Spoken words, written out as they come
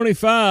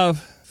25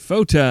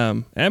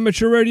 Photime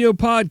Amateur Radio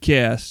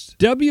Podcast,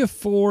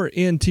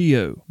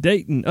 W4NTO,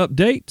 Dayton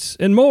updates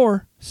and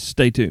more.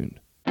 Stay tuned.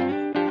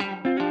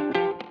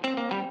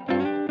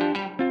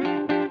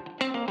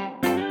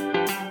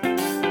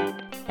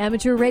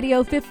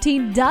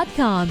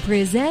 AmateurRadio15.com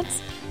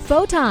presents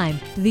Photime,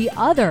 the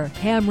other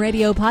ham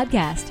radio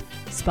podcast,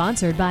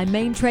 sponsored by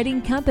Main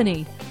Trading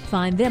Company.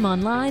 Find them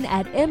online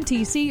at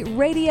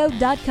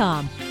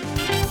mtcradio.com.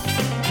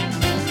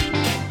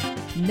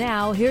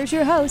 Now, here's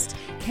your host,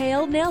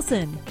 Cale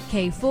Nelson,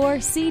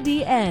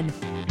 K4CDN.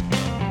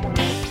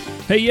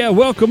 Hey,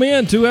 welcome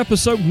in to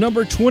episode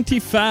number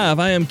 25.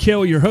 I am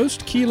Cale, your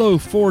host, Kilo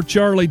 4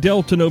 Charlie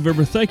Delta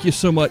November. Thank you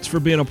so much for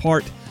being a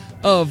part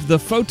of the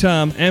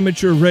Photime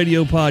Amateur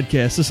Radio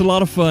Podcast. It's a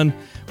lot of fun.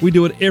 We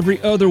do it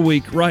every other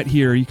week right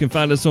here. You can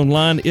find us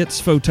online.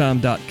 It's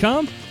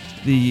photime.com.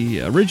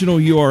 The original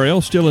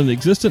URL still in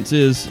existence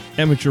is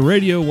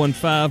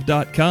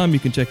amateurradio15.com. You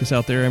can check us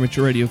out there,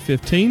 Amateur Radio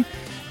 15.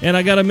 And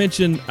I got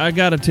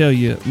to tell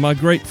you, my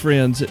great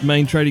friends at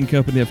Main Trading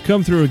Company have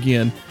come through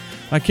again.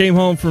 I came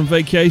home from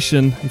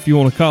vacation, if you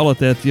want to call it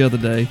that, the other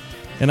day,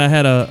 and I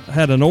had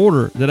an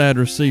order that I had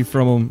received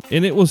from them,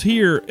 and it was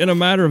here in a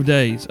matter of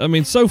days. I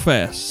mean, so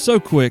fast,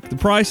 so quick. The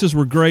prices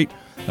were great.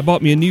 I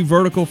bought me a new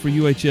vertical for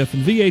UHF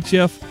and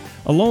VHF,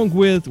 along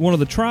with one of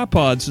the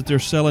tripods that they're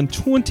selling,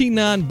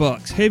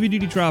 $29,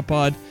 heavy-duty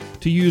tripod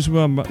to use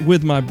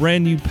with my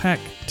brand new Pack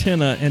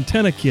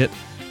antenna kit,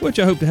 which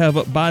I hope to have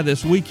up by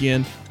this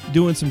weekend,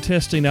 doing some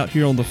testing out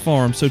here on the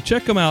farm. So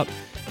check them out.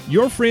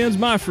 Your friends,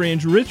 my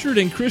friends, Richard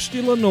and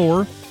Christy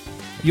Lenore.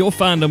 You'll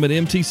find them at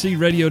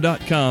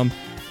mtcradio.com.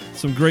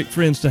 Some great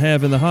friends to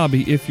have in the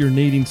hobby if you're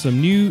needing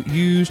some new,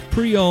 used,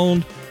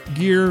 pre-owned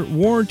gear,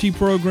 warranty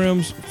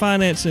programs,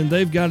 financing.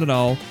 They've got it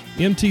all.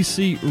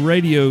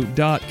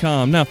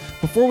 mtcradio.com. Now,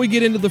 before we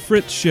get into the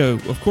Fritz show,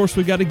 of course,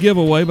 we got a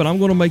giveaway, but I'm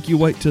going to make you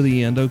wait till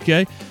the end,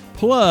 okay?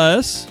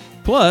 Plus,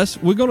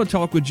 we're going to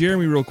talk with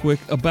Jeremy real quick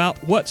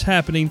about what's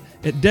happening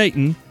at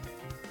Dayton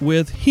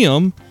with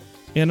him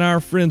and our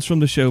friends from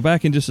the show.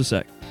 Back in just a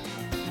sec.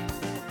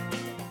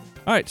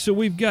 All right, so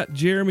we've got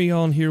Jeremy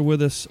on here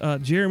with us.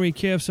 Jeremy,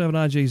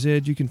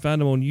 KF7IJZ. You can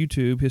find him on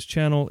YouTube. His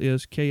channel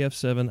is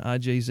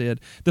KF7IJZ.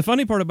 The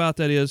funny part about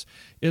that is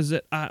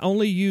that I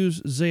only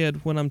use Z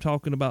when I'm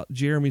talking about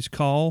Jeremy's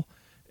call.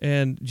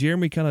 And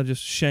Jeremy kind of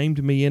just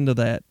shamed me into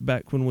that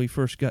back when we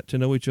first got to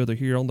know each other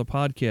here on the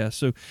podcast.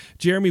 So,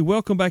 Jeremy,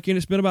 welcome back in.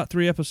 It's been about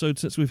 3 episodes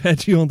since we've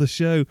had you on the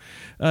show.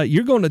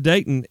 You're going to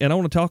Dayton, and I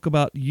want to talk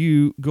about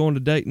you going to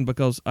Dayton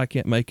because I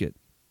can't make it.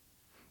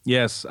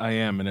 Yes, I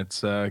am, and it's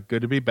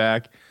good to be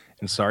back.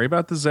 And sorry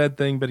about the Z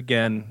thing, but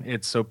again,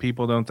 it's so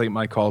people don't think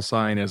my call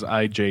sign is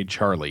IJ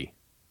Charlie.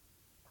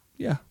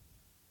 Yeah,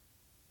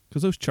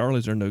 because those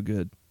Charlies are no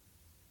good.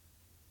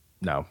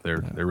 No,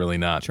 they're really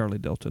not. Charlie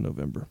Delta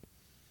November.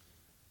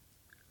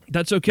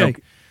 That's okay.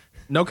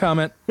 No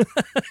comment.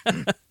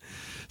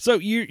 So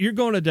you're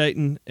going to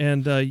Dayton,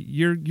 and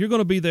you're going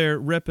to be there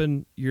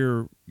repping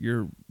your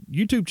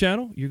YouTube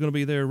channel. You're going to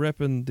be there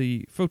repping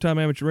the Photime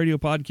Amateur Radio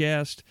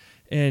Podcast,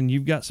 and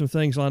you've got some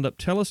things lined up.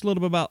 Tell us a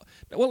little bit about.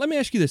 Well, let me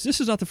ask you this: this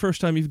is not the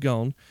first time you've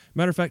gone.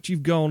 Matter of fact,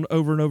 you've gone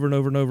over and over and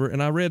over and over.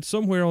 And I read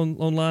somewhere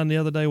online the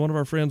other day, one of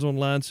our friends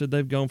online said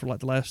they've gone for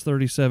like the last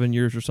 37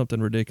 years or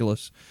something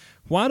ridiculous.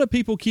 Why do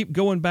people keep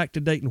going back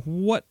to Dayton?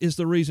 What is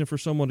the reason for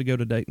someone to go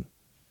to Dayton?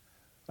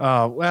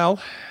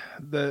 Well,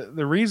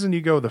 the reason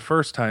you go the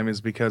first time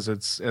is because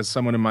it's, as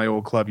someone in my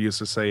old club used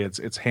to say,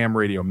 it's ham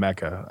radio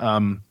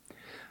mecca.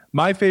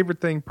 My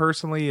favorite thing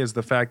personally is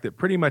the fact that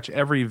pretty much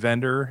every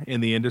vendor in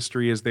the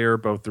industry is there,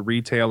 both the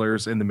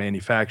retailers and the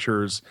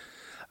manufacturers.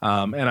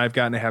 And I've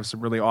gotten to have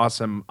some really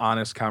awesome,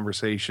 honest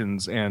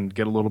conversations and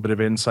get a little bit of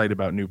insight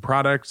about new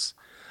products.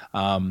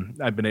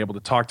 I've been able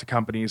to talk to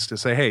companies to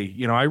say, hey,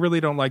 I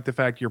really don't like the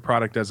fact your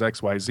product does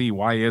X, Y, Z.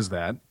 Why is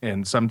that?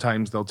 And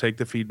sometimes they'll take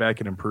the feedback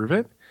and improve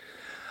it.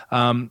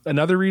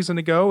 Another reason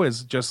to go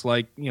is just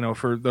like,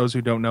 for those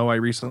who don't know, I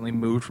recently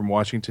moved from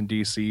Washington,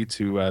 D.C.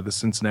 to the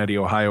Cincinnati,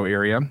 Ohio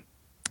area.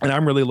 And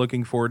I'm really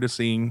looking forward to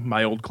seeing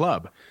my old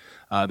club.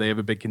 They have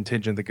a big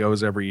contingent that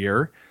goes every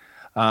year.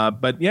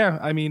 But yeah,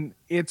 I mean,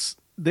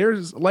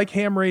 there's like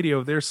ham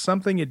radio, there's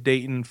something at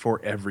Dayton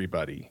for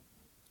everybody.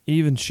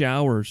 Even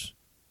showers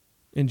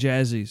and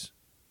jazzies.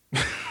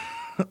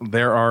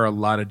 There are a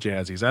lot of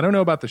jazzies. I don't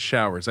know about the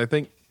showers. I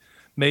think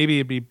maybe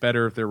it'd be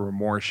better if there were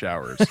more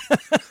showers.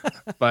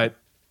 But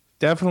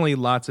definitely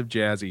lots of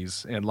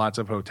jazzies and lots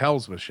of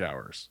hotels with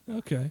showers.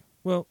 Okay.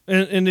 Well,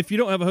 and if you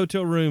don't have a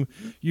hotel room,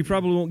 you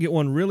probably won't get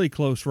one really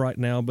close right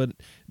now, but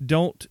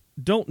don't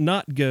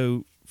not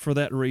go for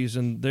that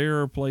reason.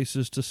 There are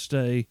places to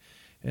stay,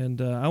 and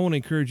I want to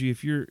encourage you,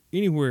 if you're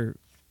anywhere,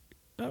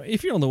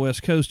 if you're on the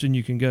West Coast and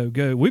you can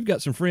go. We've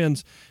got some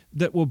friends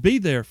that will be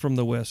there from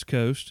the West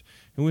Coast,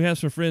 and we have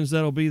some friends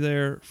that will be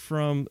there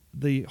from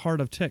the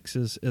heart of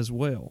Texas as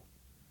well.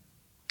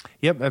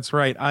 Yep, that's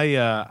right.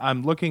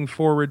 I'm looking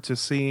forward to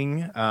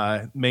seeing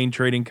Main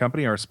Trading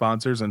Company, our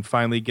sponsors, and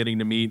finally getting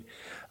to meet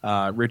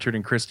Richard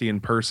and Christy in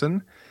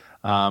person.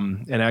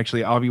 And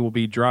actually, Avi will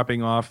be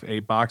dropping off a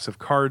box of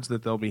cards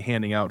that they'll be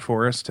handing out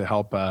for us to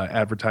help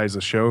advertise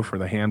the show for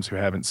the hams who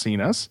haven't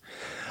seen us.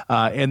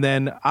 And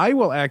then I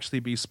will actually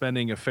be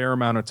spending a fair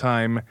amount of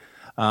time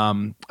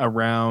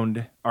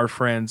around our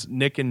friends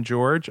Nick and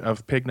George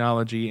of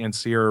Pignology and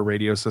Sierra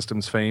Radio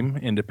Systems fame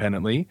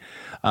independently.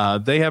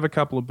 They have a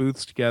couple of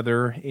booths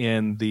together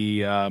in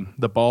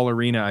the Ball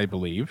Arena, I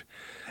believe.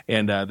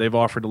 And they've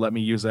offered to let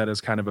me use that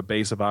as kind of a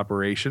base of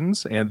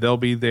operations. And they'll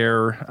be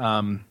there,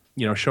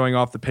 showing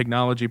off the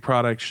Pignology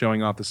products,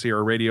 showing off the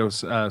Sierra Radio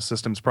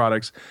Systems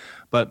products.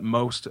 But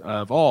most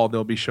of all,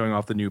 they'll be showing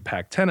off the new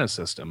Pactena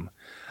system.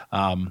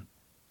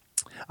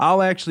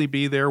 I'll actually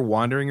be there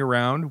wandering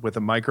around with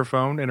a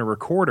microphone and a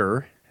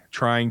recorder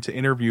trying to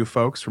interview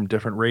folks from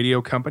different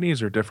radio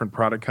companies or different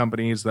product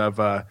companies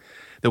that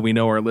we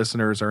know our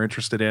listeners are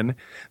interested in.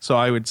 So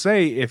I would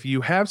say if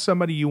you have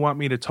somebody you want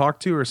me to talk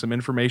to or some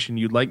information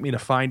you'd like me to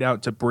find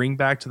out to bring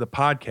back to the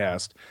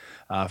podcast,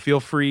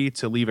 feel free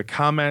to leave a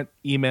comment,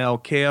 email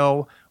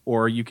Kale,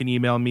 or you can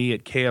email me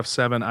at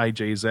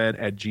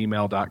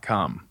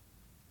kf7ijz@gmail.com.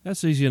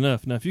 That's easy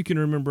enough. Now, if you can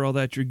remember all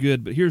that, you're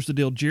good. But here's the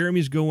deal.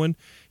 Jeremy's going.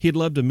 He'd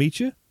love to meet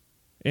you.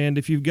 And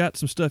if you've got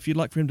some stuff you'd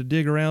like for him to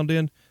dig around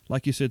in,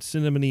 like you said,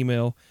 send him an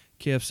email,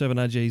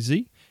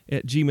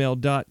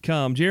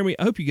 kf7ijz@gmail.com. Jeremy,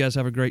 I hope you guys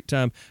have a great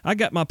time. I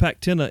got my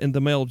Pactena in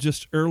the mail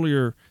just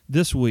earlier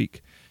this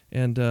week,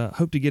 and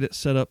hope to get it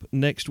set up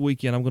next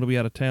weekend. I'm going to be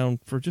out of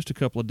town for just a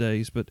couple of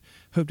days, but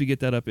hope to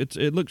get that up.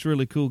 It looks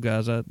really cool,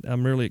 guys.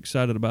 I'm really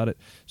excited about it.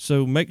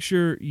 So make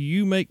sure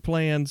you make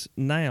plans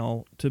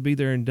now to be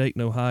there in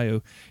Dayton,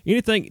 Ohio.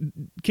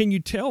 Can you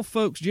tell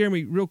folks,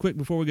 Jeremy, real quick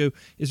before we go,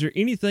 is there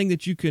anything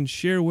that you can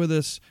share with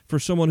us for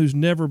someone who's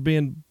never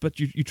been, but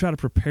you try to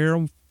prepare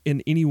them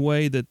in any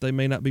way that they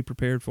may not be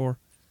prepared for?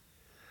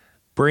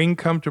 Bring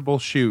comfortable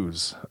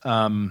shoes.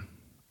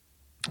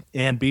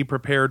 And be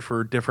prepared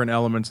for different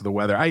elements of the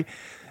weather. I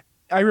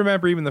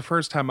remember even the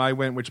first time I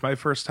went, which my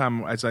first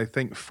time was, I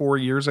think, 4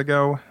 years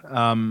ago,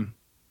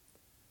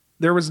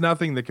 there was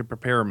nothing that could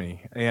prepare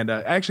me. And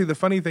actually, the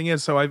funny thing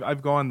is, so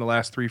I've gone the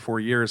last 3-4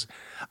 years.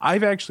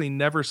 I've actually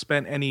never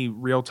spent any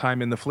real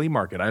time in the flea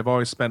market. I've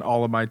always spent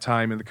all of my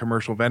time in the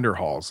commercial vendor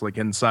halls, like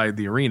inside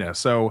the arena.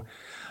 So,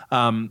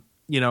 come,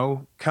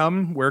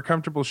 wear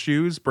comfortable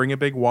shoes, bring a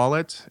big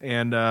wallet,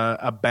 and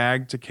a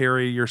bag to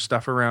carry your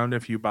stuff around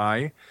if you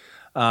buy.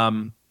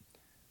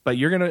 But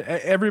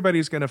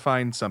everybody's gonna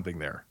find something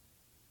there.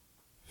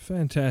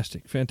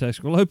 Fantastic.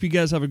 Well, I hope you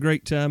guys have a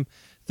great time.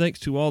 Thanks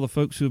to all the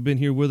folks who have been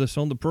here with us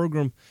on the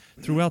program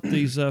throughout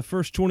these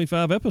first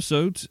 25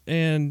 episodes.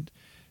 And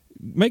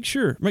make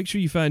sure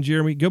you find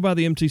Jeremy. Go by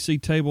the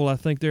MTC table. I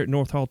think they're at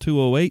North Hall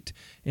 208,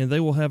 and they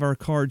will have our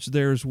cards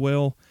there as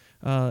well.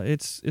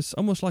 It's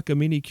almost like a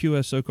mini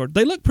QSO card.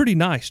 They look pretty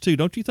nice too,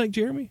 don't you think,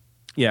 Jeremy?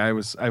 Yeah, I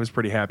was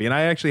pretty happy. And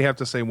I actually have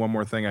to say one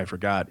more thing I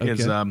forgot. Okay.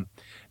 Is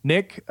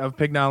Nick of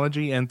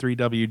Pignology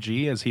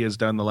N3WG, as he has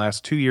done the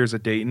last 2 years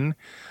at Dayton,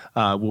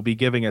 will be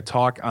giving a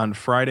talk on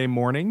Friday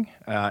morning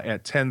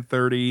at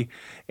 10:30,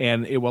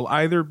 and it will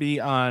either be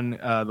on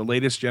the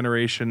latest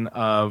generation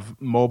of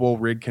mobile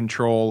rig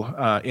control,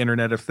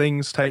 Internet of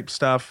Things type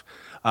stuff,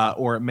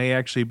 or it may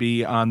actually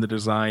be on the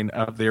design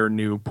of their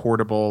new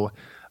portable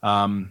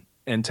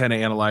antenna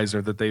analyzer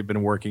that they've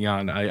been working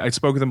on. I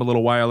spoke with him a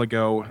little while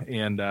ago,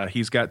 and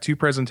he's got 2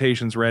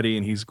 presentations ready,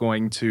 and he's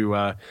going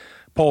to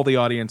poll the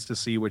audience to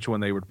see which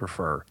one they would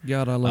prefer.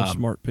 God, I love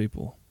smart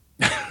people.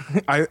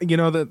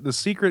 The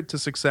secret to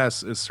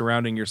success is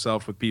surrounding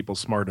yourself with people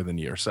smarter than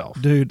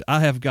yourself. Dude,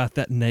 I have got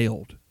that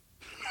nailed.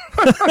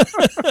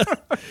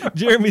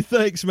 Jeremy,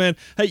 thanks, man.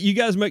 Hey, you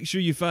guys make sure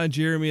you find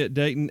Jeremy at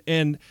Dayton,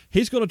 and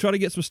he's going to try to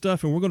get some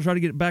stuff, and we're going to try to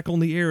get it back on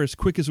the air as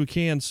quick as we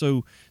can,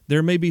 so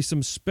there may be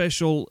some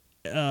special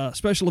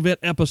event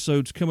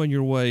episodes coming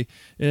your way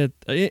in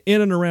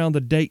and around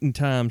the Dayton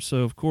time.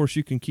 So, of course,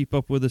 you can keep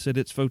up with us at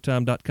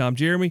itsfotime.com.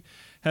 Jeremy,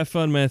 have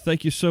fun, man.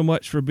 Thank you so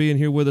much for being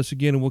here with us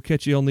again, and we'll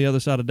catch you on the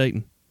other side of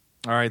Dayton.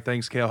 All right,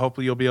 thanks, Cale.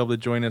 Hopefully you'll be able to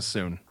join us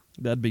soon.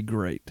 That'd be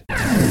great.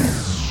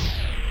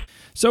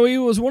 So he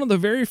was one of the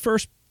very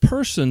first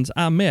persons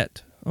I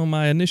met on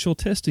my initial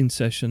testing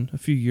session a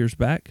few years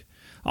back.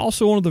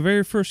 Also one of the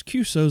very first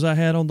QSOs I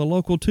had on the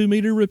local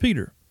 2-meter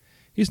repeater.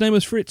 His name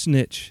is Fritz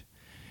Nitsch,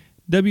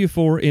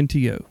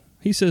 W4NTO.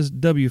 He says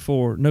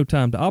W4, no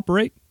time to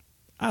operate.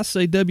 I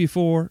say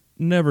W4,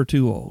 never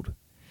too old.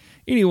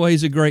 Anyway,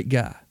 he's a great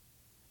guy.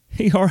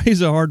 He's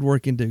a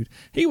hard-working dude.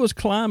 He was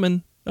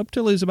climbing up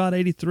till he's about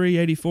 83,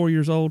 84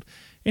 years old,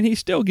 and he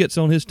still gets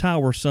on his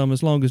tower some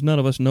as long as none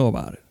of us know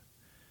about it.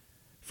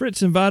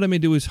 Fritz invited me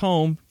to his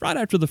home right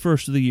after the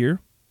first of the year,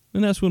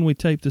 and that's when we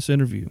taped this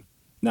interview.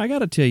 Now, I got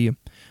to tell you,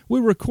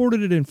 we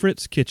recorded it in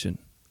Fritz's kitchen.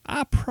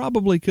 I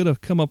probably could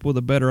have come up with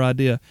a better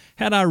idea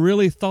had I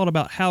really thought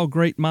about how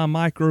great my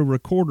micro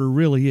recorder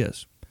really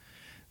is.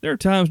 There are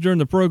times during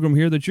the program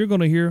here that you're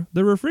going to hear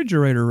the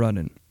refrigerator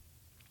running.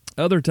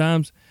 Other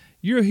times,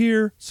 you'll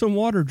hear some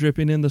water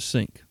dripping in the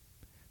sink.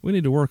 We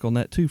need to work on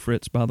that too,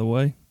 Fritz, by the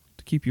way,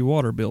 to keep your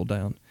water bill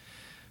down.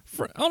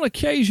 On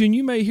occasion,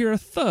 you may hear a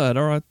thud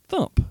or a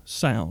thump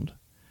sound.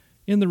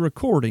 in the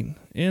recording,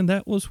 and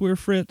that was where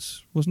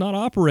Fritz was not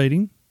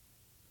operating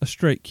a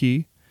straight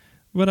key,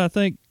 but I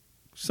think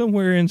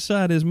somewhere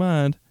inside his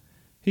mind,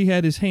 he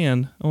had his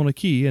hand on a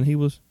key and he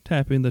was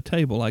tapping the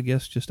table, I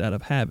guess just out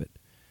of habit.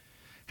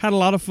 Had a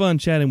lot of fun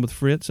chatting with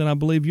Fritz, and I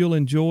believe you'll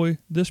enjoy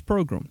this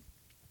program.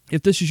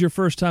 If this is your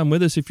first time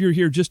with us, if you're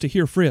here just to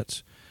hear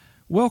Fritz,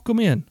 welcome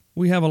in.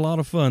 We have a lot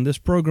of fun. This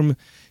program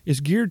is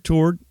geared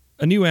toward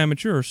a new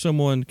amateur or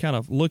someone kind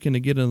of looking to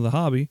get into the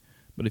hobby,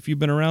 but if you've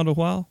been around a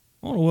while,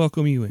 I want to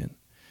welcome you in.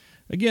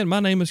 Again, my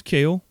name is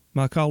Cale.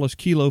 My call is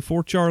Kilo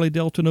 4 Charlie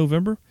Delta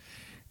November,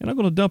 and I'm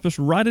going to dump us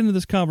right into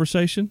this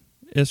conversation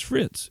as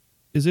Fritz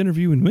is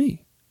interviewing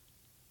me.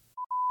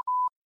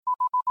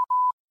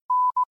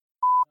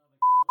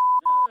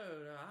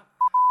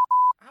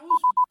 I was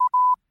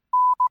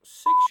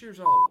 6 years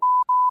old,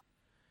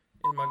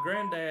 and my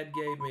granddad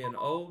gave me an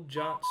old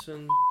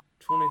Johnson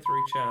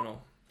 23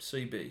 channel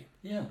CB.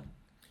 Yeah.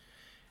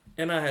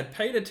 And I had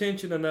paid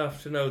attention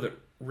enough to know that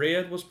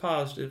red was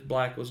positive,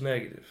 black was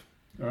negative.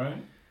 All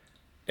right.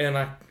 And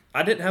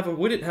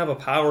we didn't have a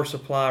power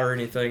supply or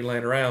anything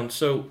laying around.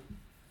 So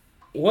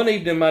one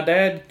evening my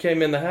dad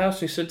came in the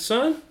house and he said,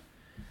 "Son,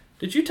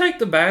 did you take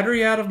the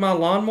battery out of my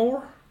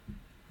lawnmower?"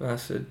 And I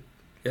said,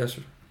 "Yes,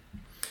 sir."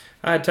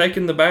 I had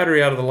taken the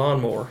battery out of the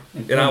lawnmower,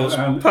 and I was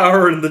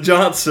powering the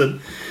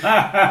Johnson,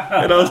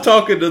 and I was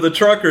talking to the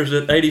truckers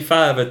at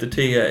 85 at the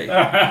TA.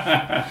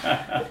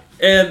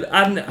 And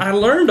I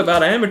learned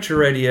about amateur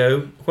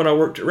radio when I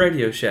worked at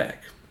Radio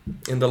Shack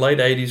in the late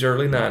 80s,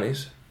 early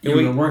 90s. You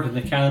were working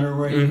the counter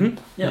where you... Mm-hmm,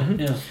 yeah, mm-hmm.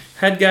 Yeah.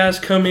 Had guys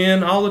come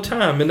in all the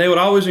time, and they would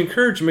always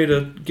encourage me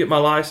to get my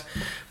license.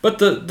 But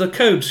the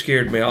code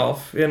scared me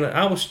off, and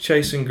I was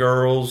chasing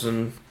girls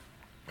and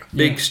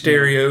big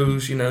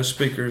stereos,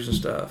 speakers and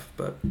stuff.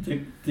 But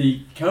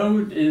the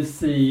code is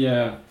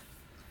the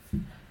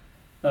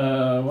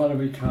what do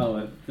we call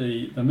it?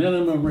 The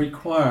minimum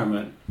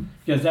requirement,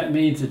 because that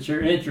means that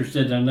you're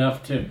interested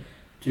enough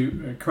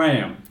to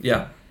cram.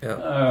 Yeah.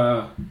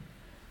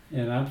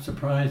 And I'm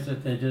surprised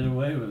that they did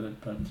away with it,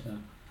 but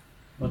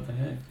what the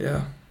heck?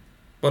 Yeah.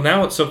 Well,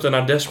 now it's something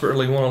I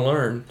desperately want to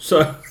learn.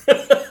 So.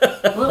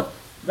 Well,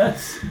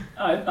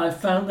 I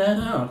found that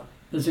out.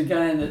 There's a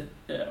guy that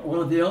one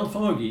of the old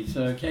fogies,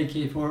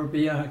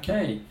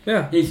 KK4BRK.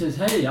 Yeah. He says,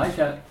 "Hey, I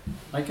got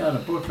a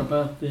book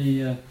about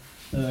the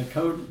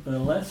code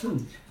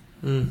lessons,"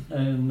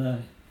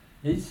 and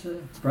he's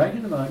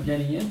bragging about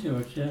getting into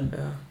it. Yeah.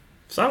 Yeah.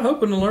 So I'm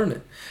hoping to learn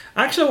it.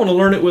 Actually, I want to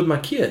learn it with my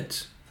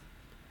kids.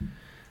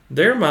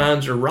 Their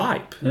minds are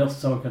ripe. They'll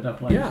soak it up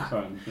like a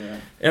sponge.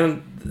 Yeah.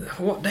 And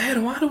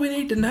Dad, why do we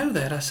need to know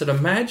that? I said,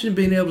 imagine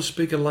being able to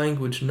speak a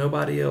language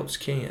nobody else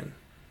can,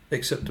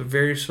 except a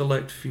very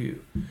select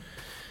few.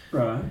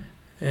 Right.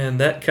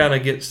 And that kind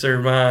of gets their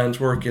minds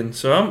working.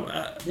 So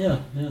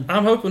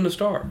I'm hoping to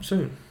start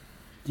soon.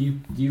 Do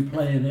you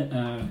play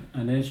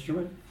an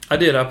instrument? I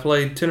did. I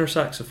played tenor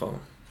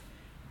saxophone.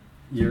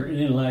 You're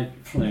in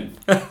like Flynn.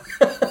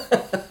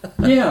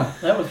 Yeah,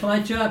 that was my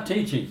job,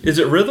 teaching. Is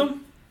it rhythm?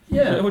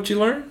 Yeah. Is that what you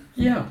learned?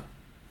 Yeah.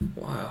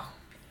 Wow.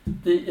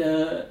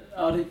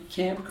 Out at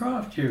Camp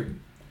Croft here.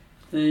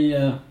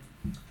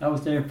 I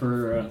was there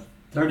for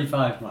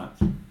 35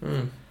 months.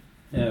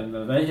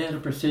 And they had a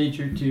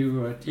procedure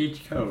to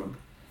teach code.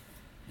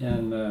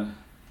 And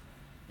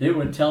it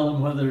would tell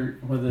them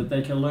whether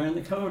they could learn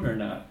the code or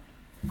not.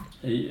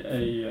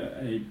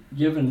 A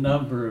given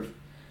number of...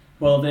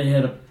 Well, they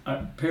had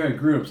a pair of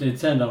groups. They'd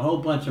send a whole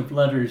bunch of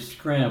letters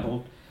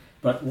scrambled,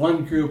 but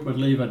one group would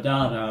leave a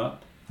dot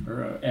out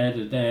or add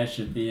a dash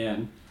at the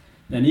end.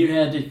 Then you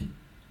had to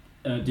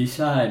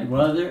decide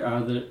whether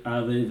are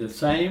they the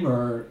same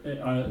or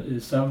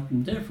is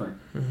something different.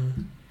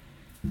 Mm-hmm.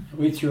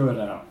 We threw it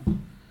out.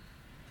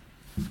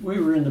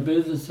 We were in the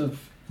business of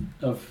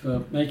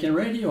making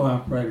radio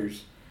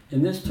operators,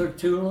 and this took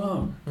too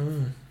long.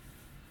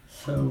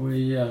 So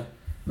we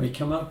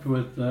come up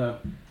with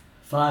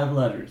 5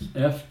 letters,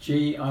 F,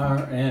 G, R,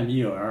 and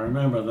U. I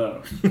remember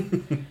those.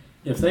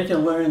 If they could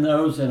learn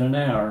those in an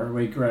hour,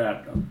 we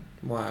grabbed them.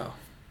 Wow.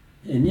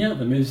 And yeah,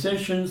 the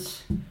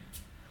musicians,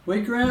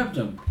 we grabbed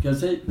them because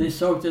they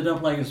soaked it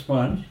up like a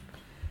sponge.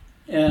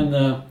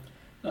 And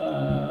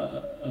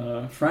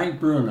Frank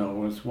Bruno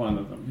was one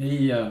of them.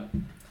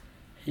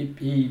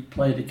 He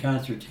played a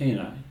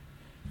concertina.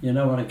 You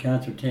know what a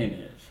concertina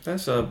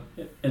is?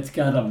 It's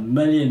got 1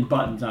 million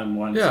buttons on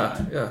one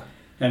side. Yeah.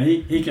 And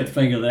he could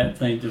finger that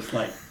thing just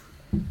like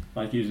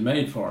he was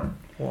made for it.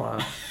 Wow.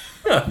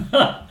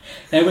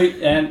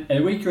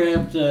 and we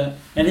grabbed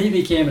and he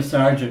became a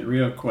sergeant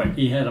real quick.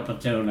 He had a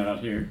platoon out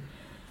here,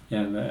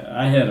 and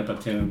I had a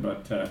platoon,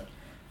 but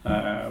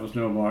I was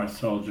no more a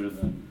soldier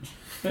than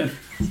I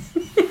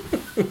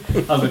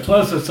was the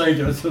closest thing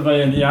to a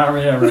civilian the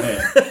Army ever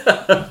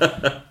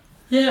had.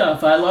 Yeah,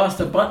 if I lost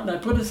a button, I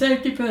put a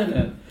safety pin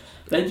in.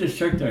 They just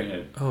shook their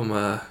head. Oh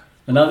my!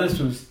 And now this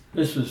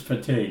was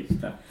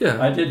fatigue. Yeah,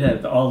 I did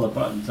have all the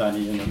buttons on the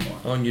uniform.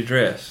 On your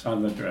dress.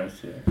 On the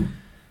dress, yeah.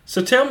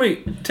 So tell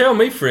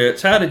me,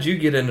 Fritz, how did you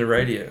get into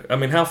radio? I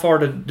mean, how far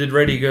did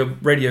radio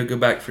go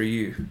back for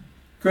you?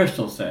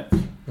 Crystal sets.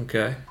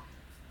 Okay.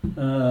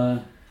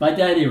 My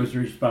daddy was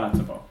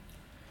responsible.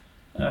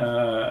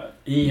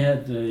 He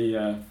had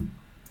the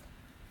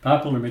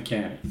Popular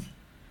Mechanics,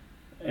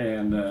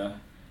 and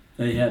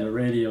they had a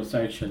radio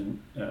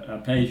section, a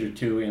page or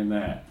two in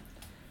that,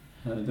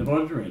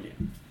 devoted to radio.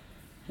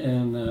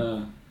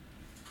 And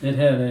it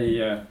had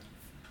a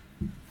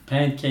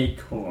pancake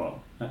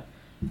coil.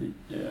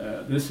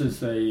 This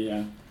is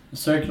a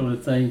circular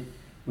thing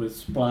with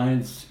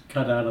splines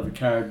cut out of the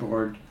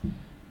cardboard,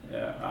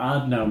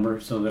 odd number,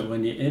 so that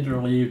when you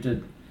interleaved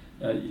it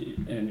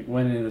and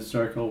went in a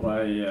circle,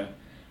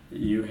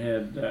 you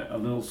had a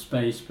little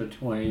space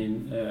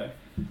between.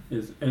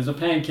 Is a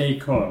pancake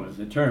coil is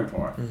the term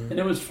for it, and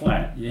it was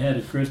flat. You had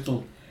a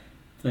crystal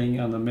thing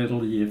on the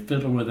middle. You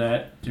fiddle with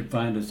that to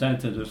find a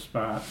sensitive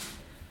spot.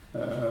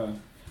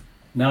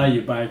 Now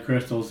you buy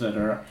crystals that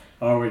are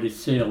already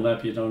sealed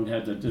up. You don't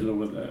have to deal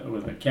with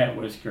a cat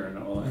whisker and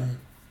all that.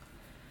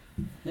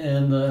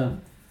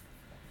 And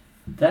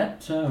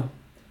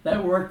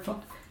that worked.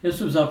 This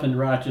was up in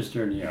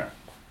Rochester, New York.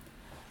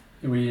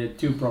 We had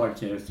two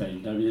broadcast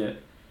stations,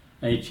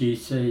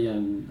 WHEC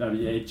and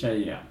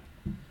WHAM,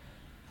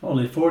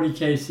 only 40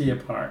 kc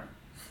apart.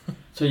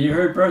 So you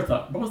heard both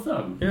of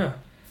them. Yeah.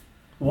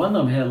 One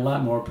of them had a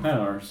lot more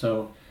power,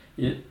 so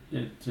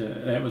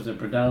that was a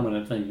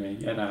predominant thing when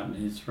you get out in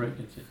his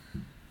frequency.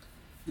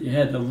 You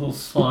had the little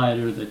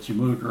slider that you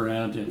moved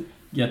around to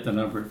get the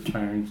number of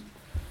turns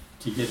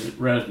to get it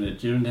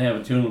resonant. You didn't have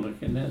a tunable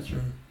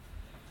condenser.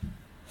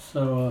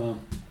 So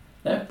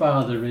that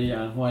bothered me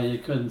on why you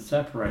couldn't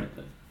separate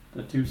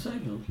the two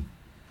signals.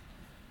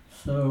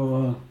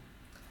 So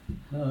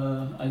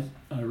I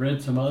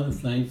read some other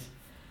things,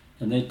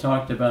 and they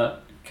talked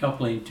about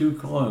coupling two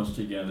coils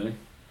together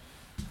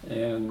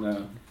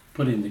and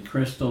putting the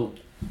crystal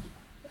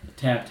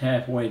tapped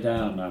halfway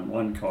down on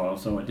one coil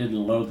so it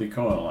didn't load the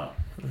coil up.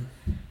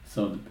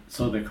 So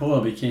the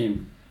coil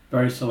became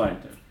very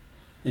selective.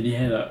 Then you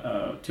had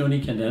a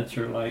tuning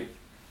condenser like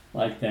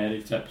that,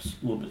 except a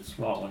little bit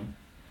smaller.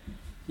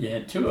 You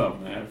had two of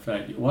them, matter of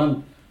fact.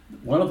 One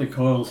of the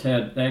coils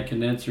had that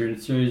condenser in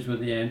series with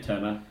the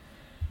antenna,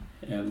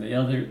 and the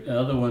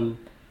other one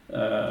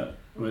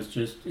was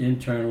just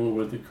internal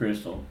with the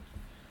crystal.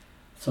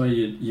 So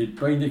you'd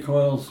bring the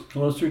coils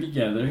closer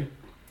together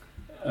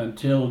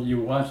until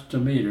you watched the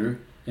meter,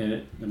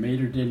 and the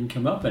meter didn't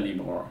come up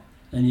anymore.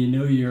 And you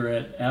knew you're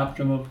at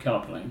optimum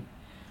coupling,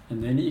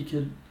 and then you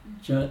could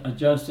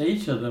adjust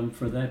each of them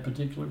for that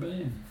particular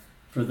band,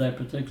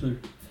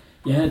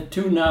 you had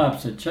two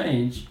knobs that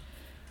changed,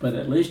 but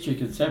at least you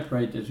could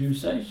separate the two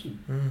stations.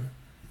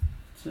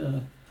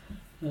 So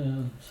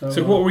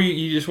what were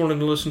you just wanted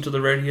to listen to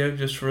the radio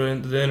just for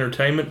the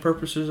entertainment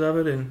purposes of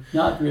it? And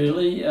not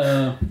really.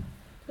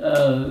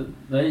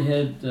 They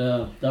had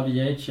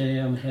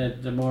WHAM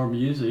had more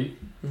music,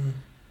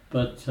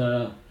 but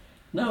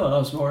no, I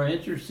was more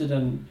interested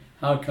in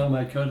how come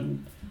I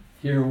couldn't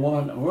hear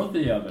one or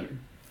the other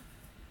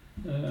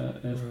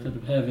instead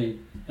of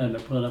having to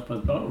put up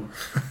with both.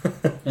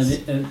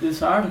 and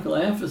this article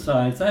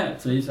emphasized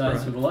that. So I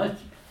said, well,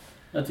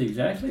 that's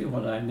exactly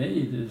what I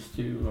need, is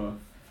to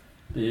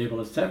be able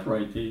to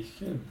separate these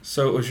two.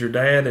 So it was your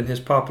dad and his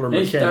Popular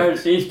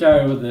Mechanics. He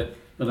started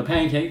with a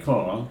pancake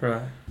coil,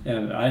 right?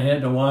 And I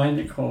had to wind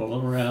the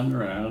coil around and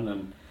around,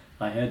 and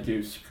I had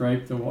to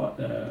scrape the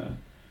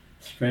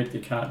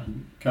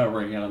cotton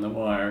covering on the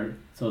wire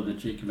so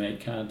that you could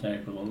make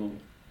contact with a little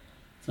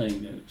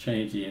thing to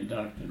change the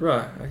inductance.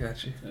 Right, I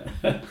got you.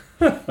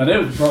 But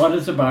it was broad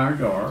as a barn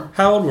door.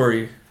 How old were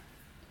you?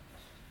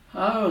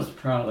 I was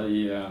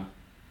probably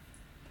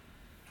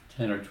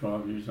 10 or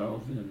 12 years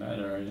old, in that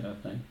area, I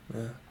think.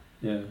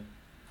 Yeah.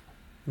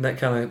 And that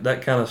kind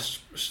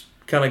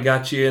of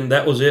got you in.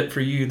 That was it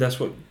for you. That's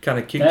what kind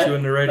of kicked you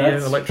into radio,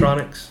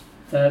 electronics.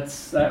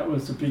 That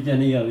was the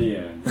beginning of the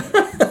end.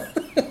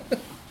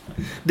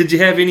 Did you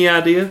have any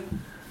idea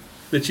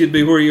that you'd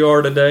be where you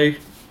are today?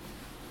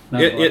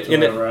 Not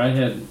whatsoever. I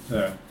hadn't.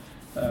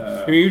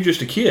 I mean, you were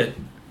just a kid.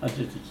 I was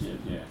just a kid.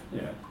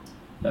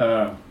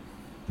 Yeah.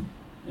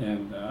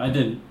 And I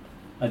didn't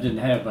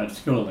have much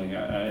schooling.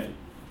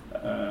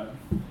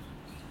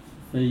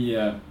 They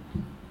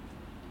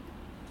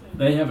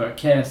have a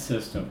caste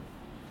system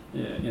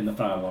in the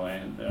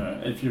fatherland.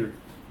 If your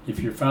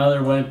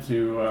father went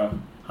to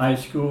high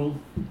school,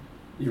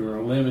 you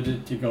were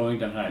limited to going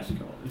to high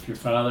school. If your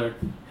father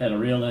had a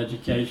real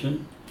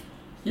education,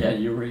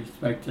 you were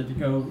expected to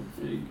go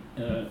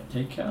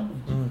take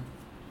college.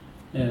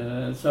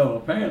 So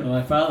apparently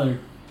my father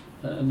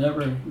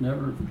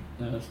never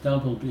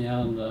stumbled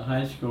beyond the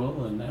high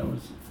school, and that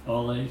was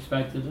all they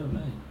expected of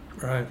me.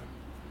 Right.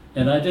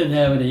 And I didn't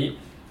have any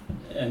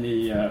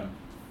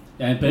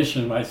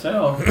ambition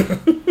myself.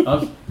 I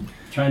was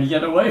trying to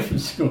get away from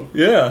school.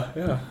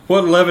 Yeah.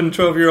 What 11,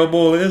 12-year-old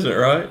boy isn't,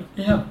 right?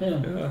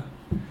 Yeah.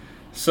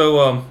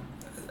 So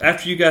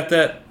after you got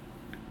that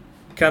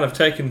kind of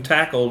taken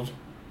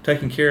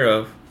care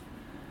of,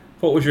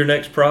 what was your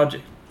next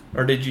project?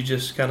 Or did you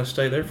just kind of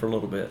stay there for a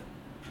little bit?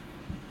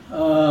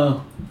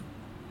 Well,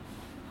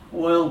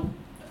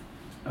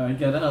 I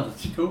got out of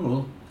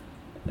school,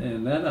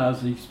 and then I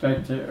was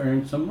expected to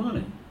earn some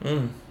money.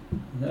 Mm.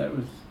 That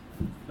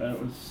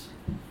was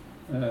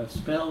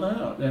spelled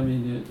out. I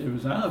mean, it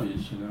was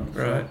obvious, you know.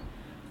 Right.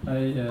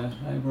 So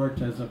I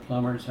worked as a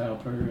plumber's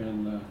helper,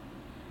 and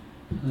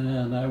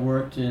I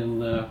worked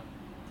in a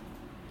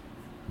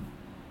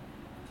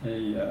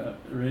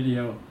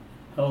radio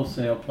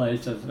wholesale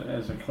place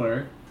as a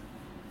clerk.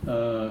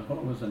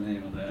 What was the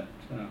name of that?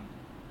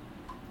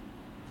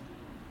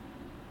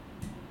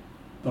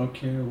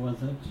 Beaucaire,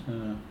 was it?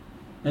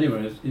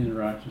 Anyways, in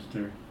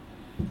Rochester.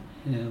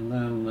 And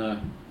then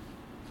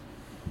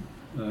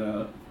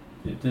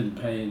it didn't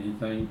pay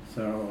anything,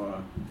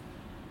 so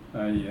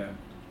I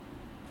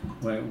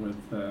went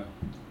with,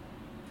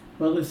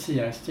 well, let's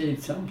see, I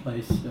stayed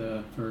someplace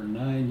for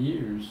 9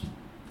 years.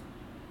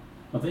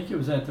 I think it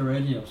was at the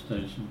radio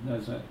station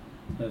as a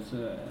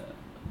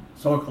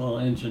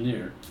so-called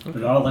engineer. Okay.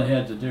 But all they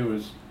had to do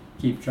was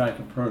keep track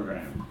of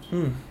programs,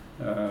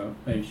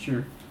 make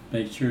sure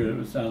it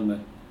was on the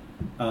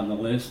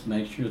list,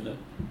 make sure that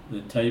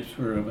the tapes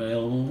were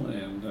available,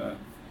 and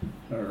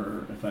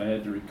or if I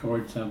had to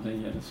record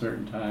something at a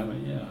certain time,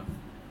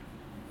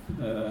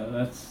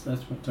 that's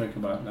what took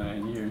about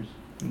 9 years.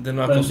 Then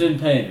But it didn't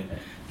pay anything.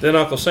 Then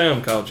Uncle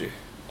Sam called you.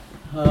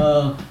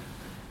 No,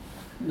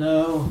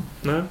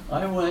 No?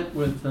 I went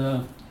with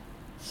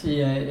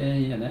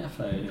CAA and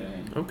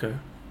FAA. Okay.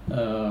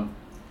 I'm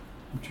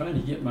trying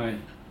to get my.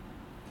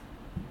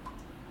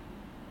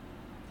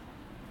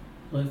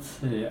 Let's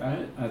see.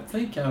 I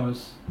think I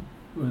was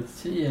with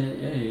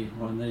CAA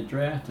when they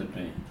drafted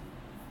me.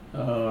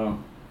 I'll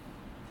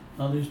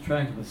lose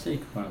track of the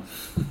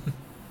sequence.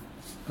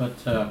 But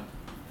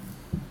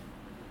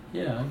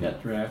yeah, I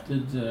got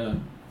drafted,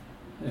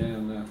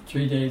 and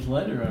 3 days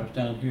later I was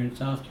down here in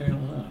South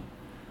Carolina.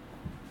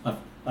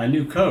 I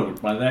knew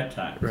code by that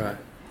time. Right.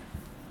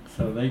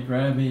 So they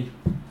grabbed me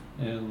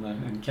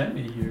and kept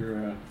me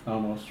here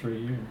almost 3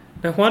 years.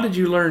 Now, why did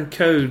you learn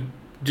code?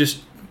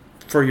 Just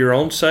for your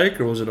own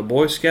sake, or was it a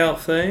Boy Scout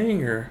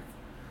thing, or?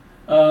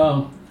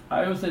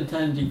 I was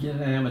intending to get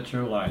an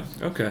amateur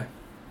license. Okay.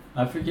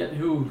 I forget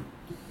who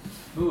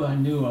I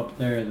knew up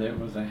there that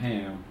was a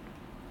ham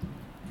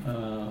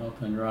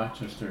up in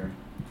Rochester.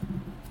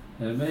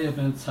 It may have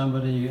been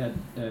somebody at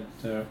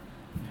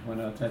when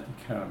I was at the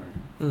counter.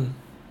 Mm.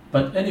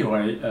 But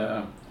anyway,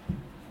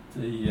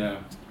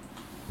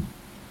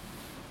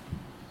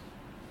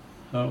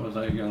 what was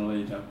I going to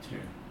lead up to?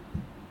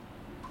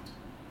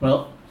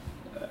 Well,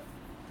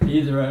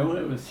 either I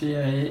went with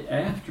CIA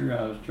after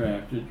I was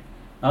drafted.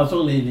 I was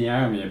only in the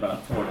Army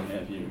about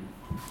 4.5 years.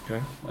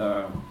 Okay.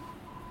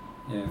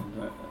 And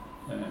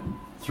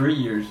 3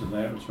 years of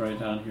that was right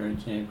down here in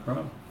Camp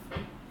Crow.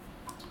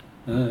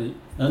 And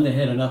then they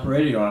had enough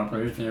radio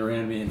operators, they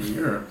ran me into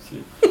Europe.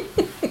 See.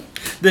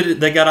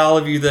 They got all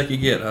of you they could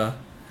get, huh?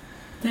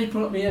 They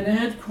put me in the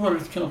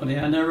headquarters company.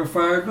 I never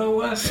fired no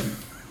weapon.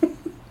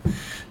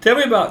 Tell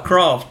me about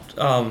Croft.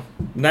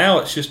 Now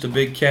it's just a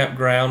big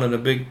campground and a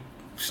big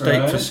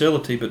state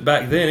facility, but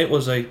back then it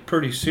was a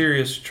pretty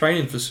serious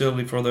training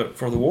facility for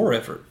the war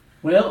effort.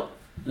 Well,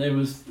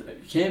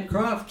 Camp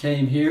Croft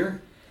came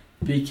here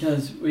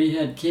because we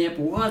had Camp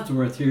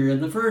Wadsworth here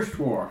in the First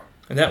War.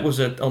 And that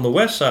was on the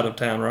west side of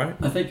town, right?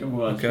 I think it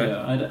was. Okay.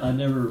 Yeah, I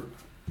never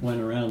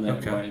went around that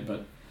Okay. way,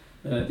 but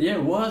yeah,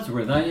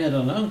 Wadsworth. I had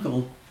an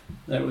uncle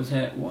that was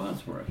at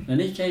Wadsworth,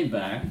 and he came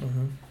back,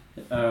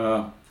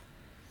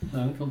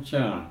 Uncle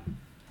John.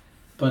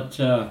 But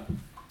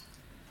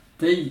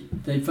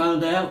they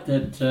found out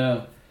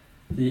that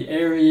the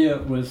area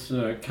was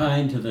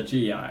kind to the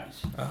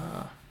GIs.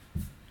 Ah,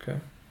 okay.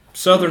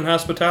 Southern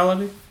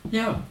hospitality?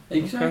 Yeah,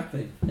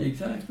 exactly,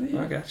 exactly.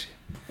 I got you.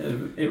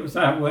 It was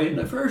that way in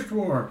the First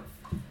War.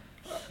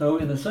 So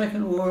in the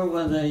Second War,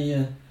 when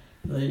they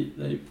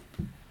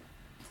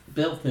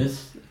built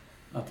this,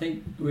 I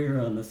think we were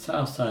on the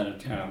south side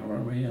of town,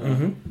 weren't we?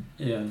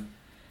 Yeah.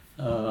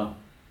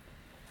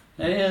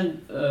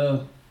 And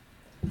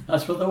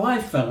that's where the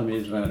wife found me,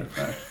 as a matter of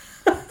fact.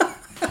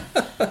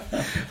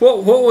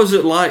 What was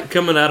it like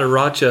coming out of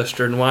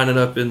Rochester and winding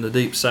up in the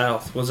deep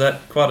south? Was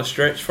that quite a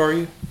stretch for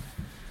you?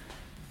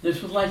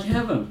 This was like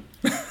heaven.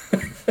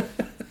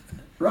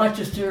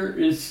 Rochester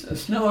is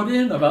snowed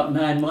in about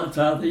 9 months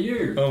out of the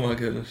year. Oh my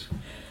goodness.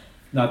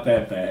 Not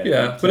that bad.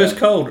 Yeah, but it's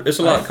colder. It's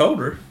a lot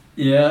colder.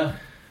 Yeah,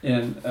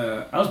 and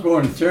I was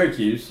born in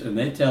Syracuse, and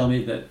they tell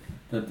me that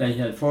they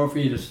had 4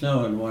 feet of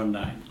snow in one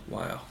night.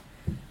 Wow.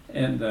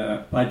 And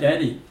my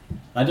daddy,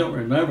 I don't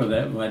remember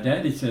that, but my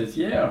daddy says,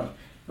 yeah,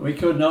 we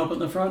couldn't open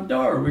the front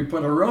door. We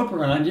put a rope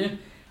around you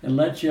and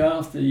let you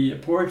off the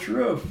porch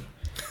roof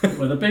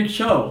with a big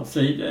shovel.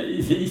 So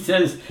he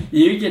says,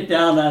 you get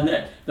down on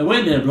that. The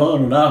wind had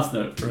blown it off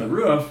the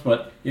roof,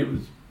 but it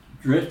was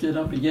drifted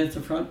up against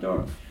the front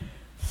door.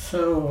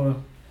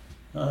 So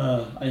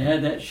I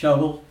had that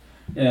shovel,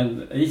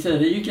 and he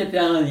said, you get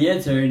down on the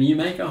edge there and you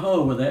make a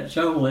hole with that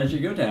shovel as you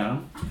go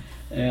down.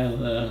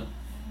 And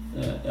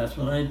that's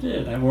what I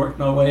did. I worked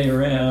my way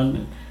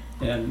around,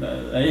 and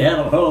they had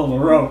a hole in the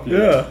rope.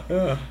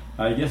 Yeah.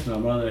 I guess my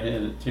mother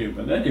had it too.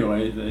 But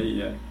anyway,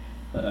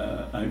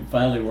 I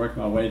finally worked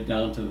my way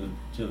down to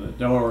the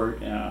door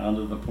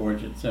under the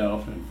porch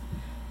itself,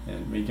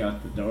 and we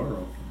got the door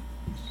open.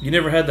 You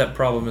never had that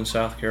problem in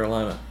South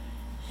Carolina?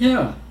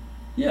 Yeah.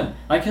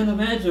 I can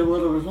imagine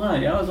what it was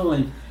like. I was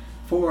only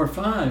 4 or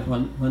 5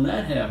 when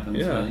that happened.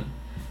 Yeah. See?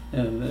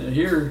 And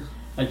here,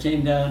 I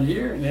came down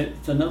here, and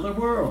it's another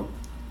world.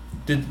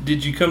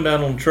 Did you come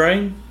down on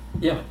train?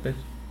 Yeah. They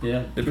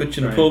put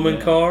you in a Train, Pullman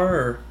yeah. car,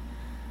 or?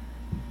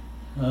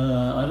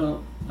 I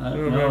don't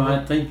don't know.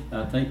 remember.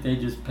 I think they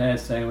just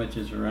passed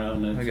sandwiches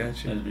around I got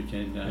as you. we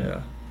came down.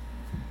 Yeah.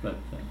 But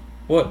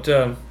What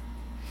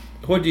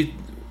do you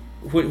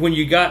when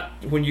you got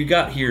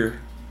here?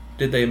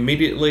 Did they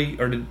immediately,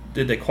 or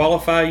did they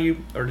qualify you,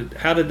 or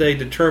how did they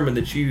determine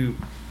that you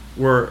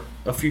were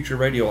a future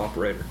radio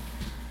operator?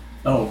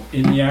 oh,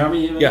 in the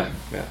Army, you mean? Yeah.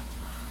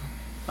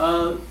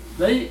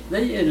 They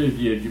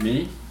interviewed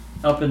me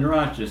up in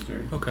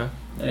Rochester, Okay.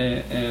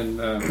 and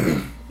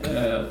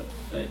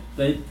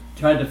they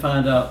tried to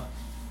find out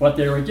what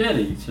they were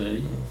getting.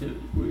 See,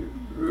 we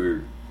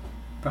were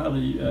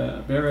probably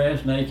bare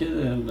ass naked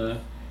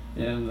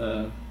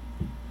and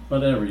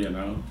whatever, you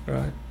know.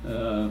 Right.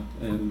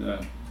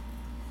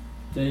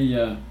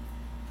 They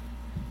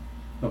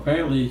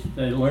apparently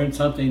they learned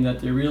something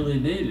that they really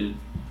needed,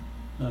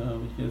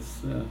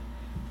 because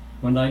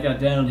when I got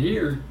down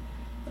here,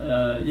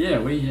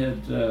 we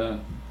had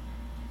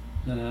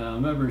I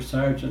remember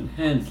Sergeant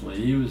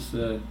Hensley. He was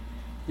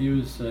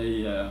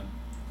a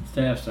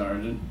staff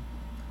sergeant,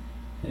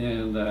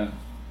 and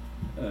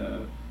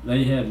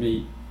they had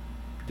me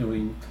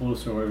doing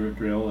close order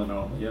drill and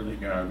all the other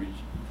garbage.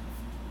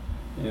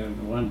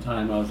 And one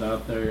time I was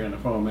out there in a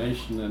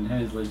formation, and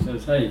Hensley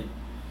says, "Hey,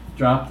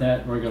 drop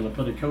that. We're going to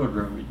put a code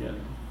room together."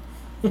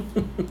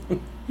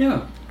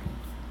 Yeah.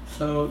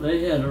 So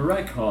they had a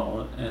rec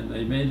hall, and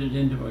they made it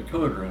into a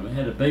code room. It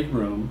had a big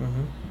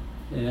room,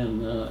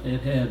 and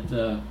it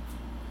had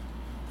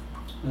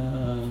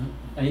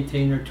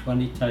 18 or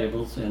 20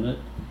 tables in it.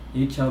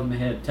 Each of them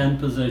had 10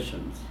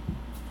 positions.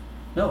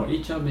 No,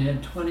 each of them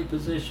had 20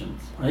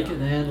 positions. Wow. They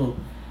could handle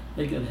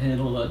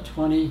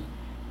 20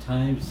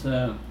 times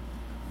the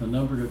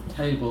number of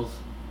tables.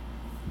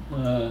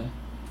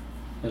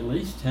 At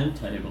least 10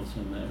 tables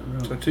in that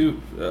room. So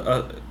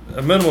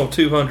a minimum of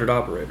 200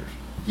 operators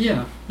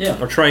Yeah.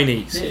 or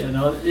trainees.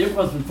 Yeah, it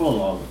wasn't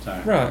full all the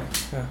time. Right.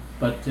 Yeah.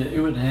 But it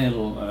would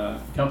handle a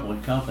couple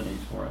of companies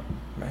for it.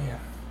 Man.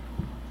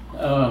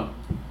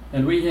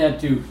 And we had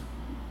to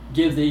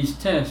give these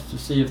tests to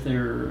see if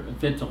they're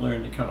fit to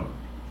learn the code.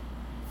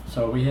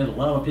 So we had a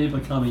lot of people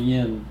coming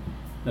in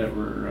that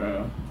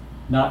were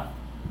not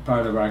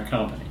part of our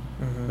company.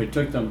 Mhm. We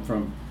took them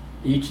from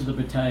each of the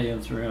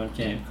battalions around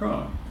Camp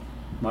Croft,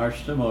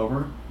 marched them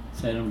over,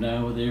 sat them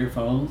down with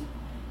earphones,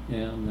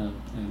 and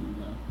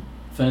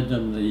fed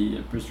them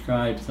the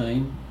prescribed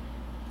thing,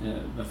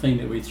 the thing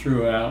that we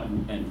threw out,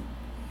 and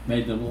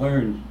made them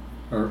learn,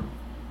 or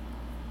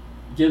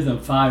give them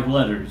 5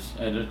 letters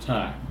at a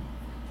time.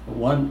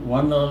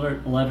 One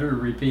letter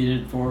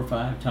repeated 4 or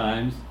 5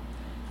 times,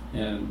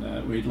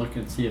 and we'd look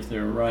and see if they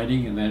were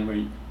writing, and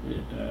then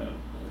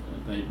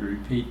they'd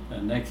repeat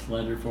the next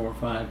letter 4 or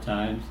 5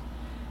 times.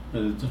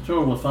 It's a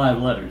total of 5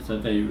 letters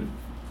that they would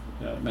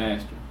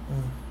master.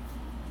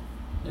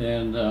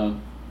 And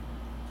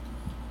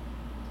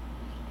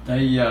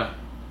they,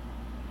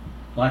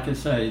 like I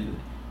say,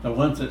 the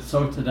ones that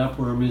soaked it up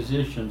were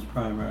musicians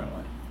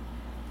primarily.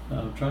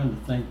 I'm trying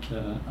to think.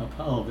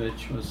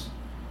 Apolovich was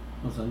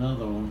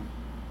another one,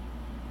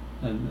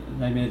 and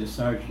they made a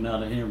sergeant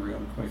out of him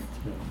real quick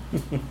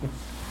too.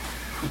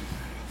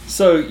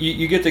 So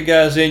you get the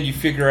guys in, you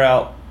figure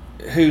out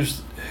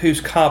who's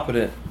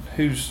competent,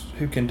 who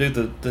can do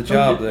the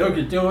job there. Who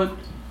could do it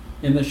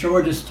in the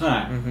shortest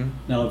time. Mm-hmm.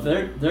 Now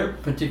their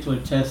particular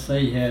tests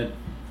they had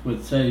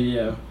would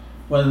say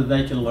whether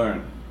they can learn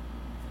it,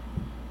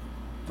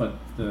 but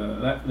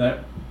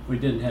that we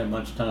didn't have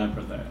much time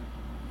for that.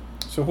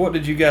 So what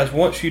did you guys,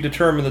 once you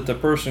determined that the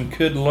person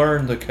could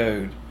learn the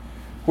code,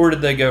 where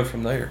did they go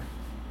from there?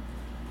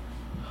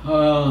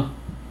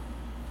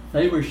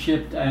 They were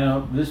shipped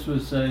out. This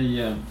was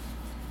a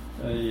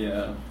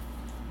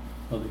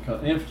what they call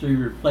it, Infantry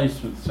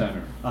Replacement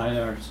Center,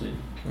 IRC.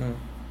 Mm.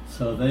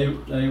 So they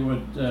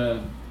would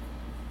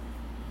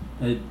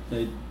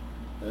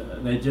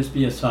they'd just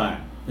be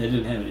assigned. They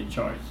didn't have any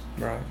choice.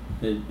 Right.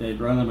 They'd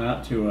run them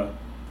out to a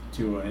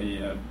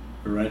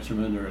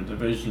regiment or a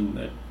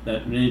division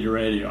that needed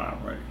radio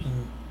operators.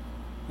 Mm.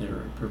 They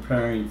were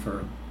preparing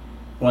for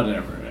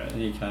whatever,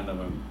 any kind of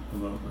a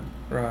movement.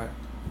 Right.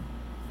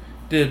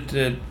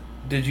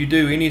 Did you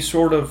do any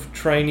sort of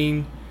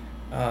training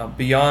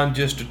beyond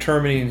just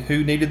determining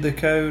who needed the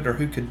code or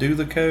who could do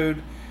the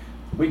code?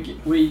 We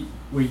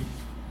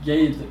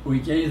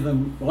gave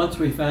them, once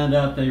we found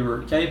out they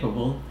were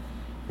capable,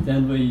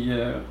 then we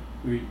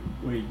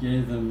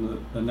gave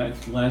them the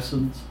next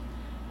lessons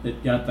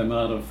that got them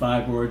out of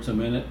 5 words a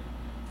minute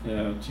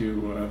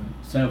to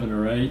 7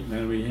 or 8, and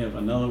then we have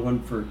another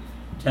one for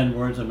 10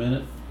 words a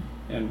minute,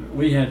 and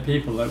we had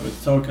people that would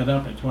soak it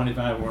up at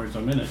 25 words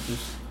a minute,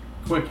 just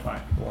quick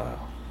fire.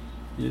 Wow.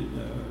 I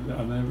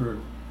remember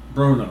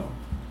Bruno.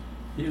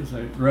 He was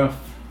a rough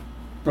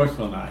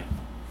Brooklynite,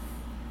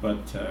 but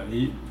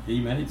he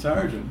made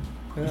sergeant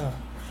Yeah.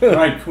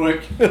 right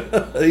quick.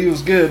 He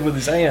was good with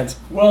his hands.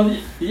 Well,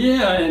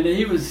 yeah, and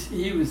he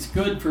was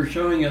good for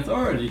showing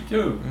authority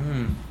too,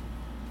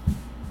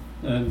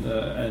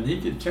 and he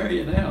could carry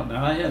it out.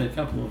 Now I had a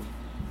couple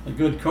of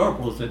good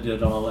corporals that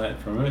did all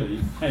that for me.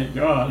 Thank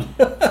God,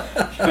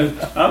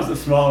 'cause I was the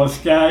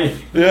smallest guy in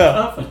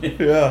the company.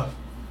 Yeah.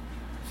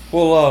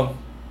 Well,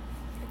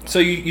 so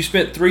you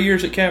spent 3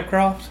 years at Camp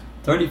Croft?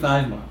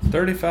 35 months.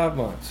 35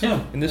 months. Yeah.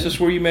 And this is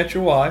where you met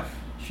your wife.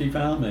 She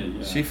found me.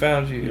 Yeah. She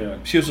found you. Yeah.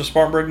 She was a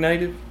Spartanburg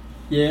native?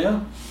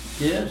 Yeah,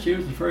 she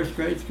was the first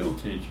grade school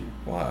teacher,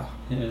 Wow.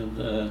 and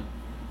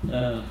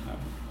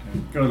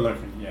good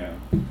looking, yeah.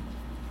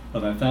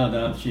 But I found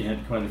out she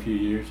had quite a few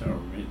years over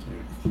me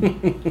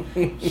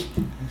too.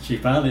 She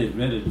finally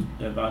admitted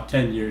about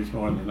 10 years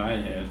more than I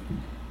had,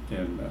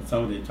 and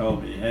somebody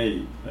told me,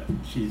 "Hey,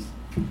 she's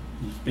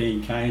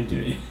being kind to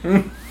you."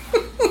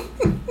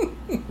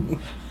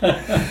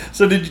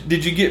 So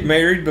did you get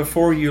married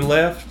before you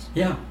left?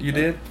 Yeah. You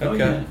did? Oh,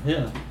 Okay.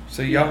 yeah.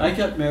 So y'all. I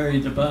got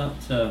married about.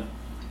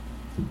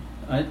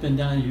 I'd been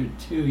down here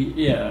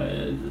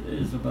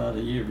it's about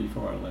a year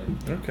before I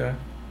left. Okay.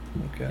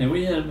 Okay. And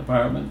we had an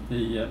apartment,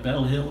 the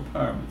Bell Hill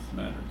Apartments, as a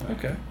matter of fact.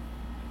 Okay.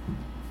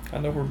 I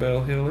know where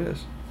Bell Hill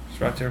is. It's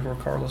right there where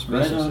Carlos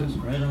Right business is.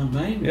 right on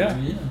Main. Yeah,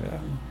 Yeah. yeah.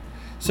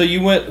 So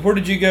you went. Where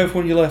did you go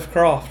when you left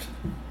Croft?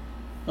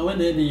 I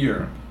went into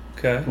Europe.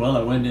 Okay. Well,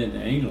 I went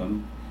into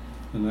England,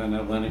 and then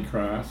I went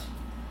across.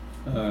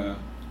 I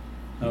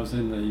was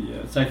in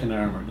the 2nd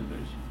Armored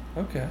Division,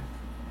 Okay.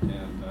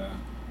 and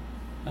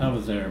I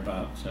was there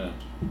about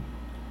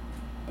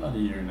a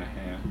year and a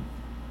half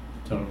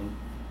total.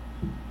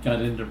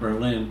 Got into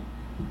Berlin.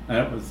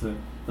 That was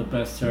the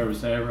best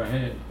service I ever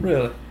had.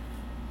 Really?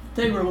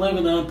 They were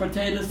living on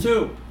potato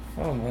soup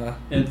Oh my.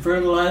 and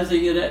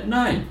fertilizing it at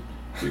night.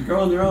 They're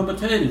growing their own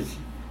potatoes.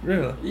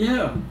 Really?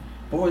 Yeah.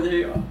 Boy,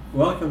 they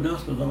welcomed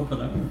us with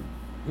open arms.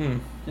 Hmm.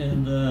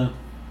 And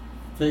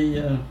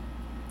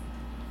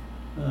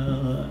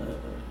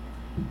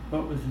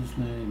what was his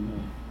name?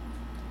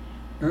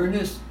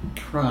 Ernest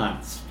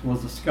Krantz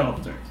was a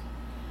sculptor.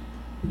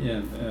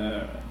 And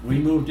we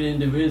moved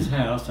into his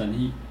house,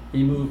 and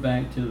he moved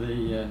back to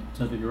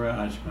the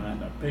garage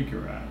behind, a big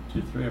garage,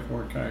 a 3 or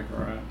 4 car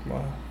garage.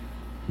 Wow.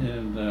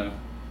 And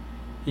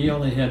he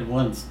only had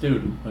one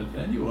student, but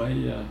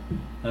anyway,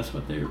 that's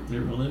what they were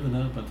living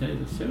on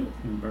potato soup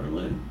in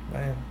Berlin.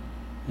 Man.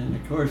 And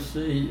of course,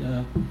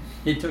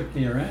 he took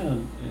me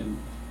around and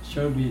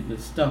showed me the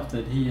stuff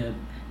that he had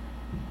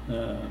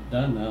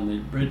done on the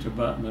bridge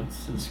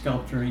abutments, and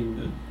sculpturing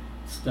the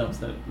stuff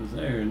that was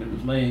there, and it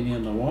was laying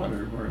in the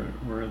water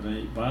where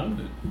they bombed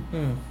it.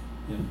 Hmm.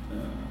 And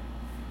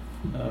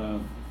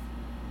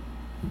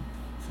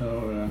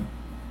so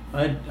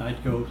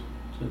I'd go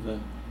to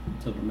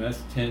the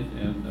mess tent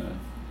and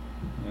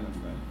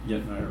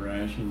get my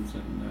rations,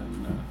 and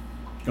then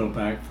go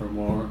back for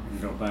more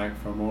and go back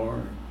for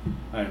more.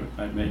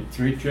 I'd make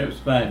 3 trips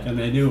back, and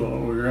they knew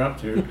what we were up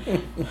to.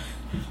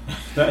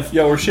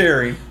 Y'all were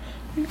sharing.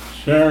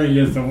 Sharing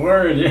is the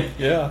word.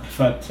 Yeah.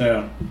 But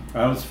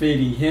I was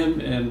feeding him,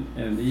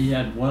 and he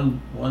had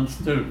one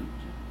student,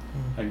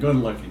 a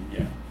good-looking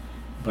gal.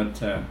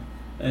 But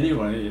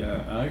anyway,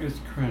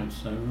 August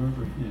Krantz, I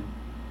remember him.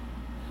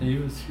 He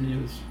was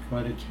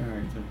quite a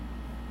character.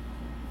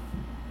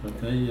 But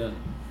they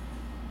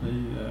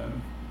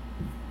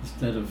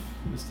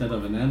instead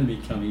of an enemy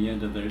coming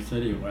into their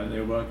city, why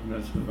they welcomed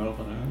us with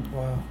open arms.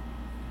 Wow.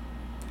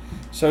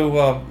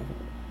 So,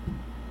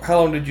 how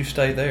long did you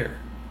stay there,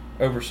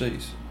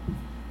 overseas?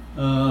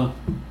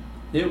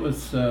 It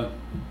was a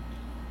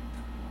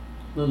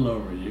little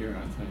over a year,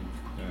 I think.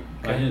 Yeah.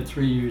 Okay. I had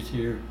 3 years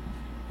here,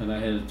 and I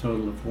had a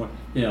total of 4.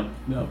 Yeah,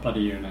 no, about a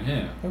year and a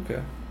half.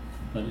 Okay.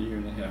 About a year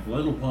and a half. A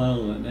little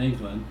while in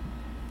England,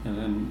 and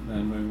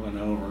then we went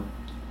over.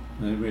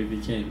 And then we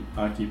became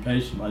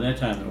occupation. By that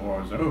time, the war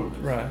was over.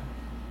 Right.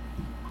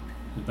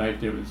 In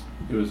fact, it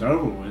was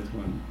over with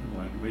when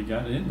we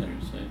got in there.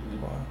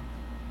 Wow.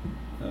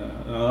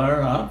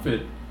 Our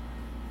outfit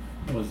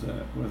was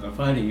a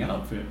fighting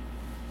outfit,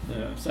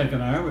 the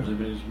 2nd Armored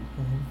Division.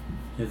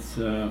 Mm-hmm.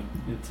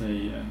 It's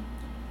a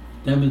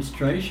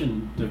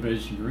demonstration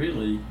division,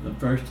 really, the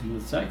 1st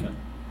and the 2nd.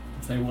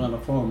 If they want a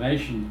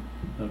formation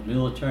of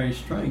military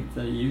strength,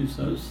 they use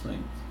those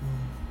things.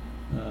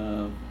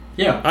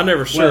 Yeah. I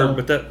never served,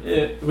 but that.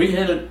 We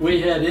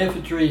had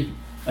infantry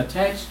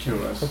attached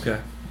to us.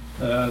 Okay.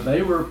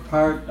 They were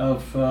part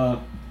of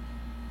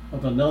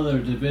another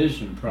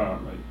division,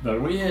 probably, but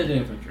we had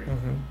infantry.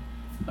 Mm-hmm.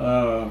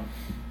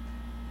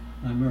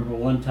 I remember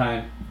one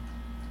time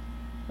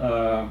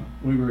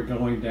we were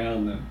going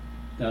down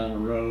the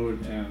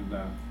road, and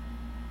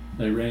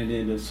they ran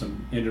into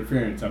some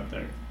interference up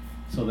there.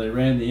 So they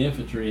ran the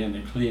infantry in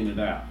to clean it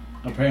out.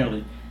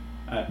 Apparently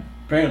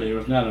it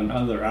was not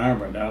another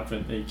armored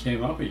outfit they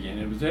came up again.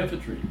 It was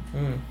infantry.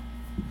 Mm.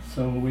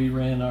 So we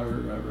ran our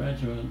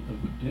regiment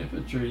of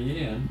infantry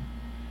in,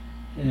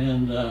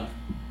 and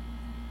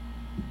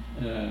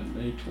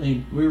they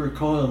cleaned. We were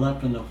coiled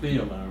up in the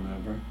field, I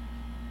remember,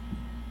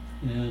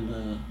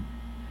 and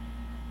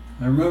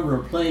I remember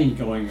a plane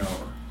going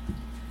over,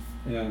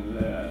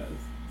 and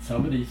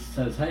somebody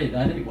says, "Hey,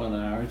 that ain't one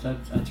of ours.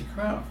 That's a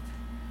Crown."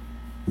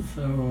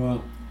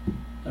 So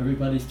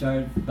everybody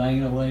started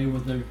banging away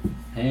with their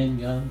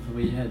handguns.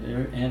 We had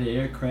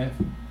anti-aircraft.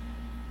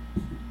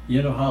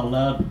 You know how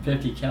loud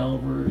 50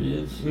 caliber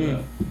is?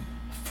 Mm.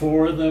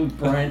 4 of them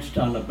branched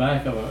on the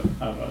back of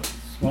a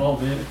small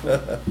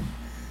vehicle.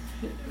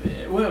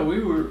 Well, we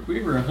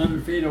were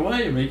 100 feet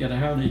away, and we could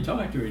hardly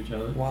talk to each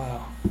other.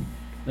 Wow.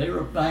 They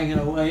were banging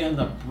away, and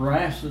the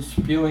brass was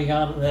spewing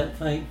out of that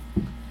thing.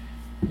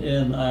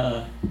 And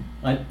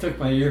I took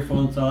my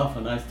earphones off,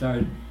 and I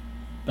started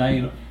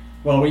banging.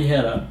 Well, we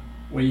had a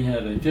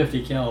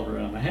 50 caliber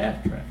on a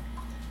half track,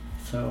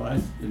 so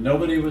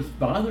nobody was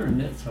bothering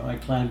it. So I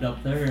climbed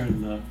up there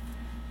and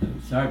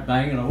started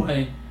banging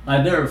away.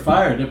 I never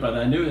fired it, but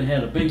I knew it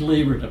had a big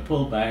lever to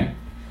pull back,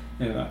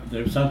 and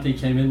there something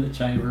came in the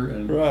chamber,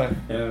 and Right.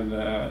 and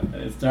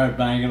it started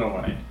banging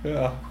away.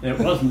 Yeah. It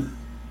wasn't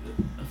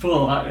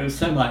full; it was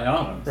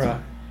semi-auto, Right.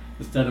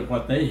 instead of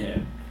what they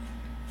had.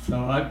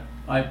 So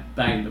I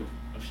banged it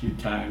a few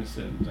times,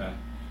 and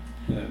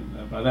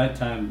by that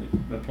time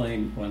the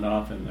plane went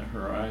off in the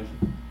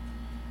horizon.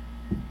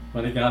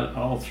 When it got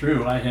all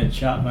through, I had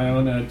shot my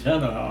own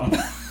antenna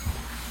off.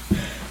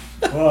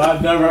 Well,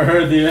 I've never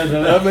heard the end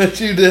of I that. bet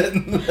you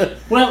didn't.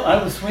 Well,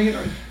 I was swinging.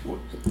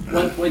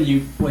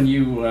 When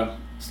you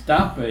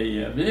stop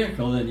a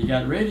vehicle and you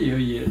got radio,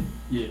 you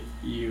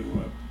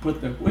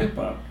put the whip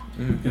up,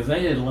 because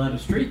they had a lot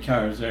of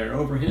streetcars there,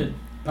 overhead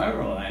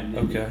power line.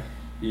 and Okay.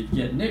 You'd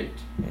get nicked.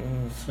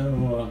 Mm.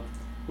 So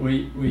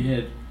we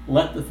had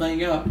let the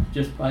thing up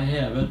just by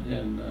habit,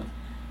 and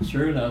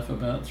sure enough,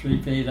 about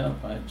 3 feet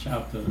up, I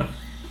chopped it up.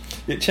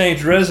 It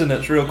changed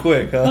resonance real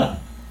quick, huh?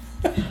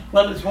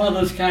 Well, it's one of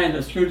those kind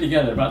that screwed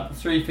together, about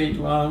 3 feet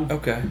long,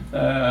 Okay.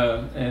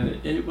 and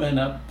it went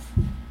up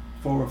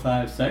 4 or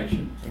 5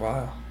 sections.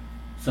 Wow.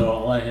 So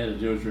all I had to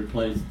do was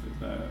replace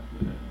the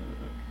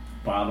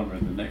bottom or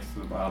the next to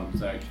the bottom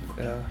section.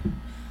 Yeah.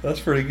 That's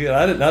pretty good.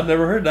 I'd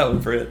never heard that one,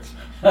 Fritz.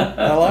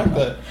 I like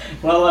that.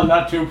 Well, I'm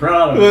not too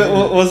proud of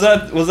it. Was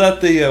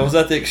that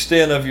the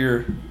extent of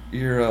your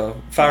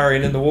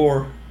firing in the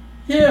war?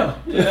 Yeah,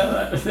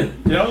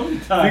 the only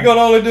If time. you're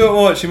gonna only do it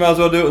once, you might as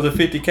well do it with a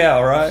 50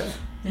 cal, right?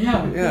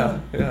 Yeah.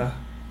 Wow.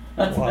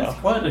 That's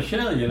quite a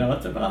shell, you know.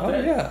 It's about Oh,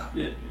 that. yeah.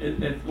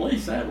 It at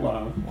least that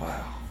long.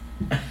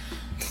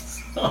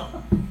 Wow.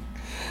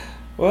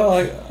 Well,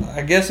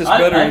 I guess it's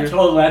better. I've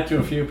told that to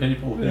a few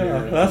people here.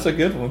 Yeah, that's a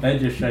good one. They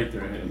just shake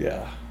their head.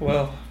 Yeah.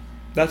 Well,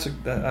 I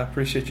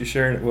appreciate you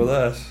sharing it with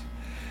us.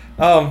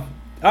 All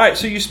right.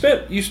 So you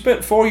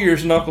spent 4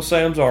 years in Uncle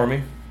Sam's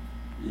Army.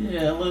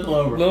 Yeah, a little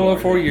over. A little over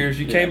 4 years.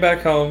 You came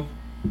back home.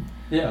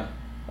 Yeah.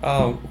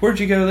 Where'd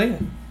you go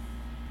then?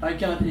 I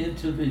got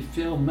into the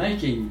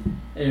filmmaking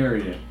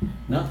area,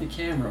 not the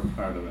camera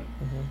part of it.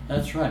 Mm-hmm.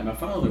 That's right. My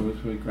father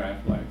was with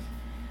Graflex,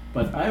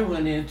 but I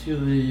went into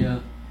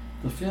the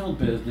film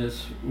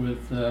business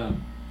with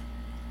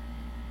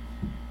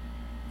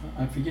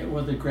I forget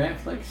whether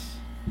Graflex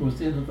was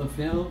into the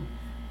film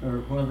or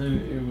whether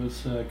it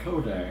was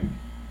Kodak.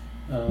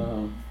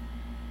 But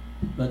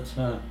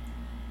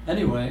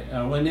anyway,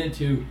 I went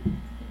into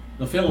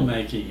the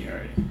filmmaking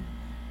area.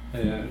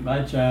 And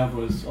my job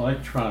was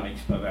electronics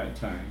by that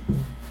time,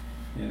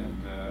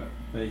 and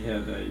they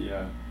had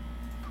a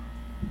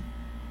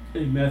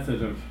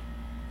method of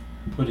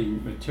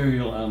putting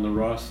material on the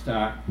raw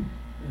stock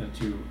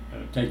to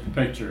take the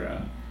picture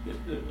out.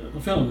 The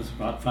film is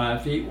about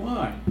 5 feet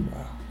wide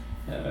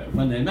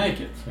when they make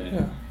it,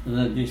 Yeah. and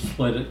then they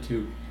split it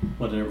to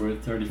whatever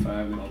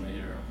 35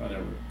 millimeter or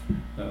whatever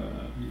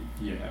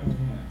you have.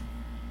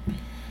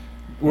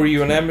 Were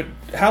you an amateur?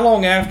 How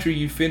long after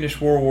you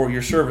finished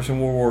your service in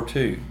World War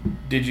II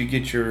did you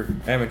get your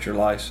amateur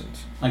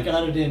license? I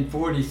got it in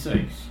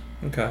 46.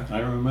 Okay. I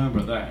remember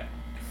that.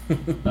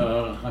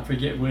 I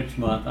forget which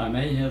month. I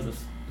may have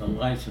the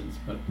license,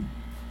 but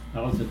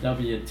I was a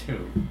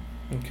W-2.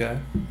 Okay.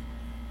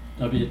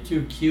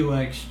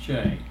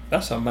 W-2QXJ.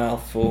 That's a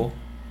mouthful.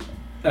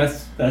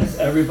 That's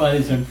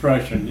everybody's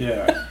impression,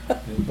 yeah.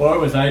 Boy,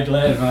 was I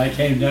glad when I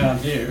came down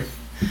here.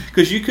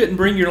 Because you couldn't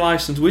bring your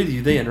license with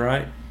you then,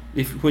 right?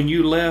 When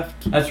you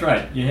left, That's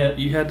right. You had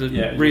to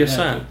yeah,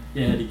 reassign.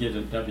 You had to get a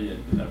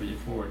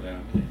W-4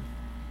 down here.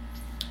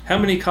 How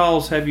many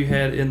calls have you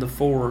had in the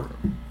 4,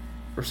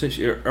 or has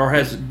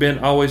it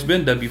always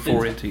been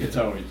W4 NTO? It's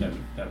always W-4.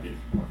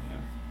 Yeah.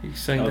 You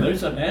saying Oh, that?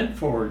 there's an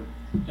N4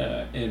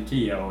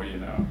 NTO, you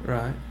know.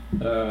 Right.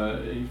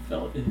 The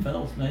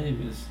fellow's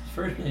name his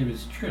first name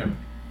is Trip.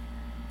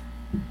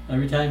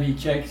 Every time he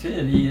checks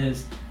in, he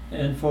has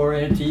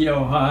N4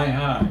 NTO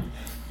hi.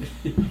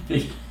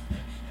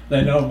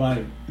 They know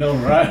right.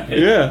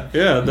 Yeah.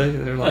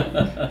 They're like,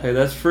 hey,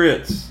 that's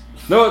Fritz.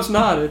 No, it's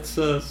not. It's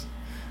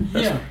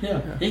Yeah.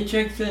 He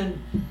checks in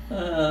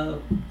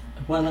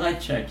when I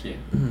check in.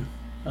 Mhm.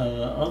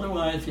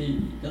 Otherwise, he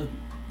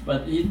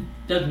but he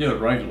doesn't do it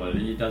regularly.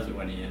 He does it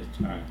when he has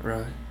time.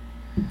 Right.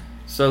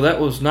 So that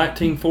was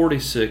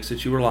 1946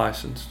 that you were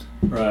licensed.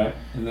 Right,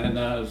 and then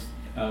I was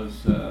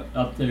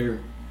up there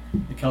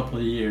a couple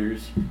of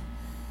years,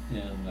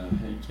 and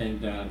he came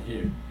down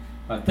here.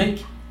 I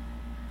think.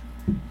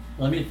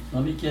 Let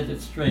me get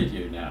it straight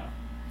here now.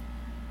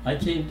 I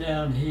came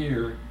down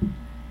here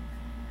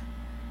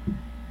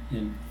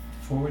in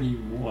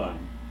 41.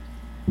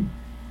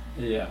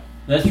 Yeah,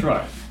 that's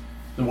right.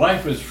 The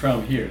wife was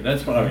from here.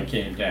 That's why we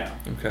came down.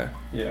 Okay.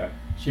 Yeah,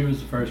 she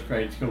was the first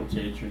grade school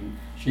teacher, and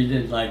she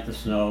didn't like the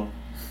snow.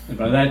 And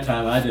by that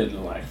time, I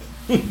didn't like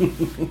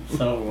it.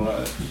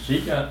 So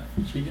she got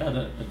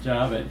a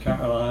job at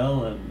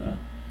Carlisle,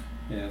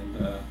 and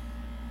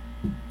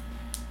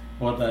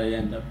what did I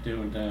end up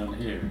doing down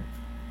here?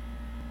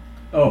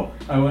 Oh,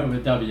 I went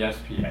with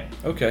WSPA.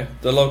 Okay.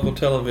 The local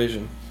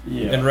television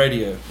Yeah. and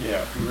radio.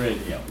 Yeah,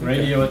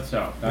 radio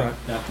itself, Right.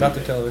 Not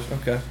the television.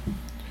 Okay.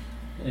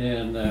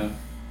 And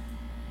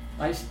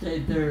I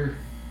stayed there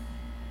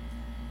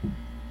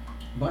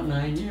about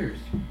 9 years.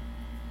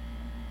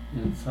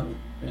 And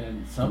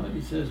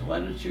somebody says, "Why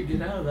don't you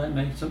get out of that and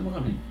make some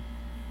money?"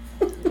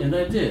 And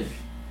I did.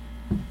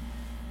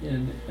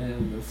 And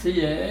the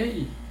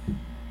CAA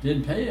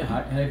didn't pay a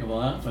heck of a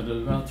lot, but it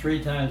was about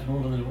 3 times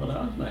more than what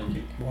I was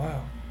making.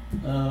 Wow.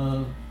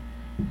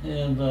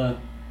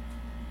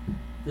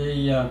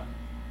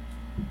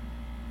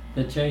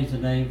 They changed the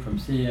name from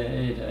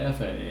CAA to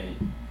FAA.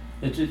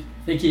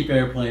 They keep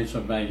airplanes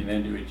from banging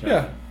into each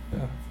other.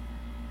 Yeah.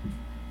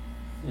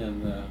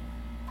 And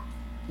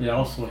they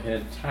also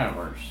had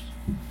towers.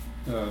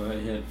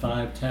 They had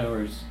 5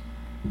 towers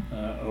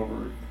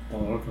over the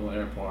local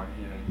airport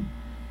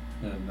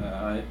here. And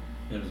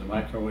there was a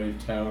microwave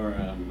tower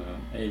on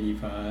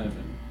 85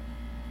 and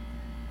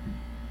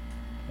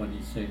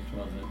 26,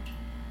 was it?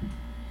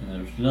 And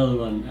there was another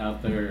one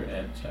out there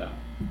at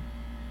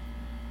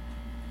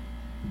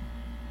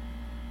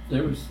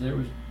there was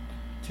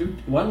 2.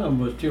 One of them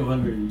was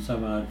 200 and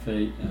some odd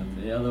feet,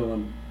 and the other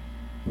one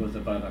was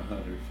about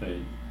 100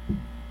 feet.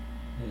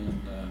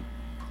 And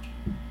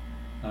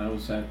I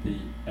was at the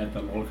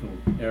local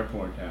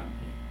airport down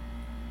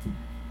here,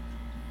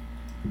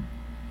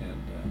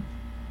 and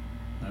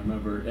I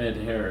remember Ed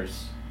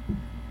Harris,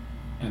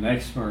 an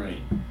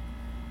ex-Marine.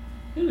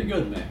 He's a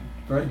good man,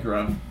 very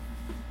gruff,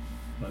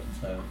 but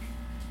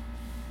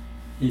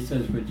he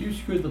says, "Would you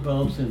screw the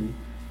bulbs in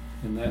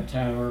that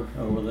tower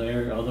over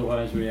there?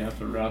 Otherwise, we have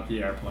to route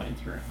the airplane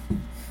through."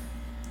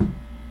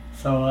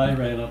 So I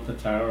ran up the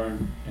tower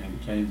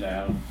and came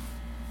down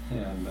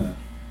and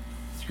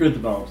screwed the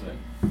bulbs in,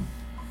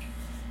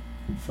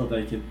 so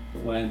they could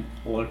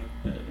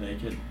they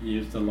could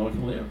use the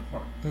local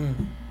airport.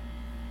 Mm.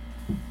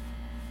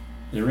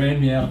 They ran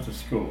me out to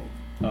school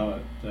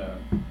at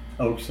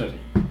Oak City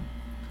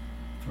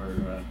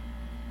for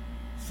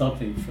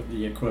something for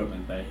the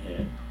equipment they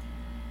had.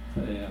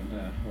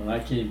 And when I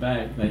came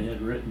back, they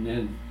had written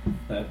in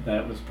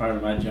that was part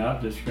of my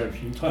job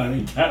description,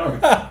 climbing tower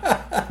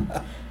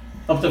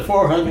up to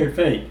 400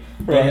 feet.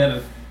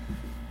 Right.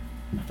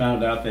 I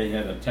found out they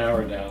had a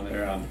tower down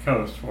there on the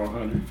coast,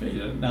 400 feet,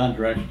 a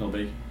non-directional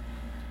beacon.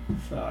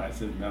 So I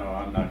said, "No,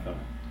 I'm not going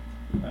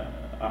to."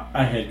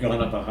 I had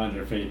gone up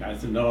 100 feet. And I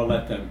said, "No, I'll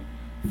let them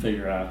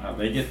figure out how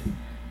they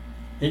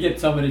get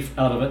somebody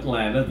out of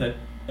Atlanta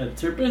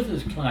that's their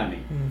business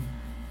climbing."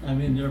 Mm. I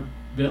mean, they're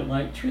built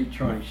like tree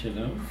trunks, you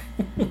know.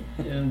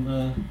 And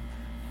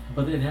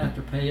but they'd have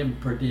to pay them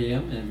per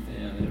diem, and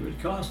it would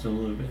cost a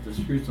little bit to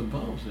screw some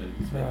bulbs in.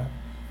 Right.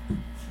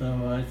 So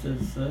I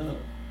says,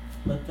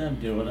 "Let them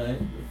do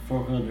it.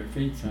 400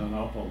 feet sound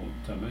awful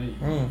to me."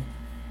 Mm.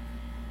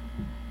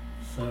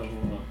 So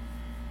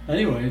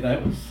anyway,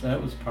 that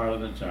was part of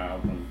the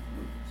job when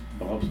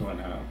bulbs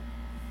went out.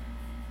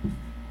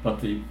 But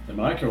the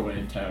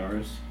microwave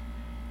towers,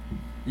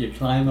 you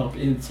climb up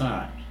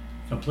inside,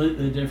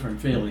 completely different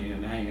feeling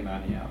than hanging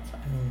on the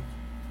outside. Mm.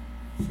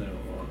 So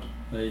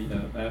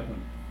that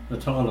one, the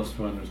tallest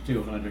one was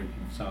 200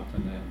 and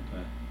something,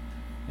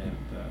 and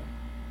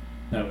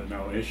that was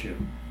no issue.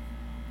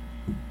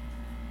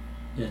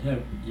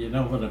 You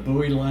know what a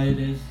buoy light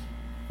is?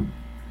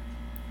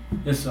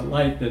 It's a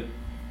light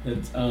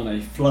that's on a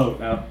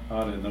float out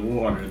in the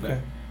water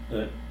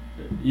that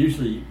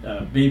usually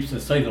beeps a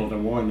signal to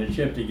warn the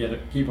ship to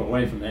keep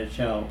away from that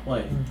shallow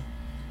place.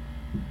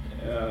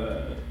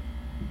 Mm.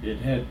 It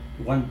had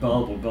one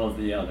bulb above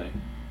the other,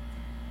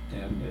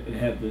 and it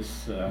had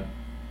this.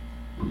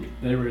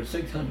 They were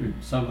 600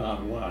 some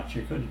odd watts.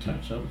 You couldn't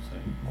touch those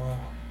things. Wow.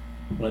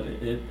 But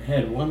it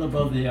had one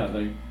above the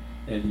other,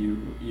 and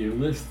you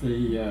lift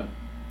the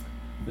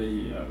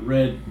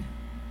red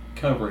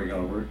covering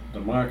over it,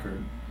 the marker,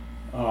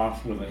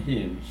 off with a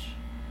hinge,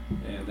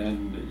 and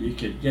then you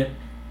could get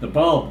the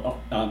bulb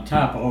on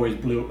top always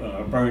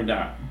burned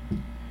out,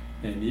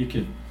 and you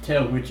could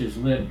tell which is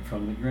lit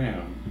from the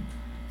ground.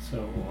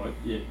 So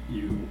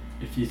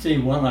if you see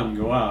one of them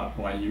go out,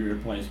 why you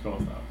replace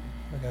both of them.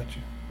 I got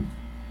you.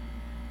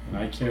 And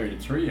I carried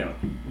 3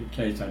 of them in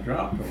case I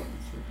dropped one.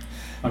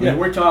 I Yeah. mean,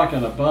 we're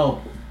talking a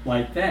bulb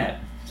like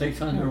that,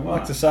 600 Like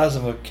watts. the size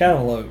of a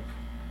cantaloupe.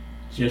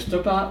 Just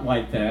about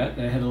like that.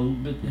 They had a little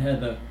bit, they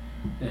had a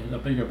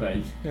bigger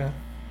base. Yeah.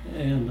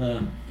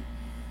 And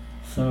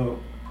so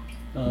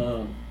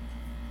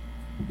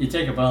you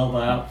take a bulb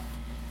out.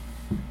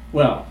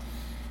 Well,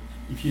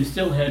 if you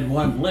still had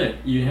one lit,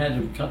 you had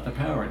to cut the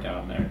power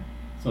down there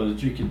so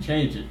that you could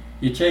change it.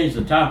 You change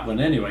the top one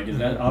anyway, because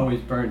that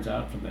always burns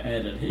out from the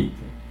added heat.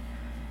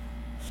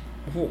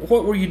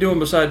 What were you doing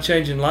besides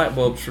changing light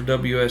bulbs for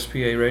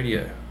WSPA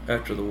radio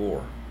after the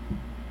war?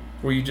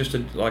 Were you just a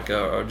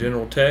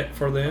general tech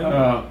for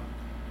them?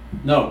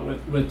 No,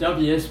 with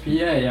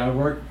WSPA, I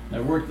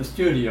worked the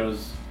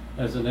studios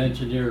as an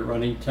engineer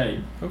running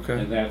tape Okay.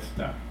 and that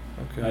stuff.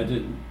 Okay. I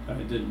didn't.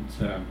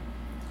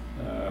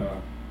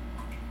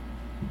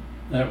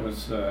 That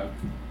was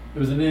it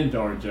was an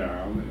indoor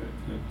job,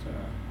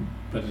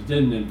 but it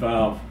didn't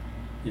involve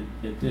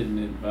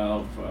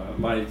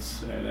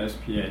lights at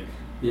SPA.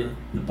 The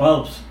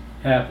bulbs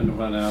happened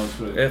when I was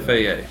with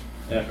FAA.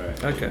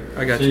 FAA. Okay,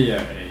 I got you.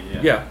 CIA,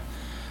 Yeah.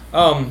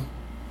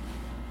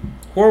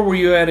 Where were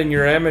you at in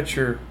your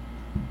amateur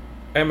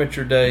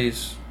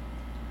days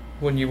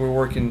when you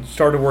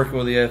started working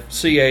with the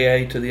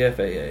CAA to the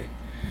FAA?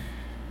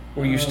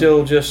 Were you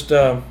still just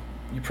your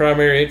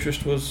primary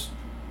interest was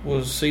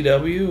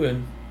CW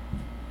and?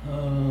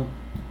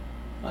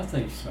 I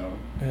think so.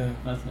 Yeah.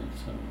 I think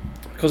so.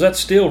 Because that's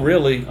still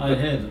really. I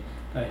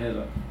had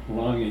a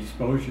long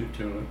exposure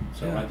to it,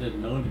 so Yeah. I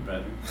didn't know any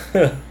better.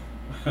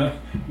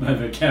 My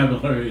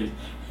vocabulary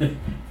is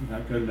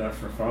not good enough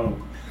for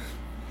phone.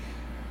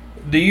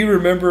 Do you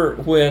remember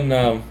when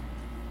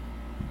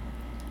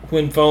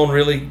phone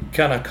really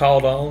kind of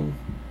caught on,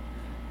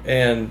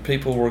 and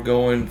people were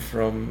going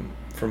from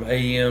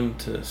AM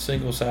to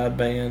single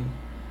sideband?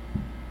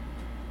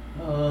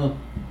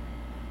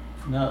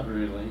 Not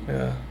really.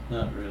 Yeah.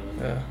 Not really.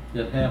 Yeah.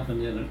 It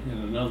happened in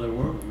another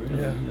world,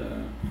 really. Yeah.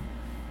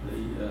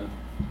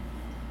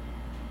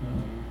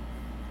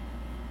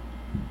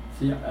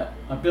 See,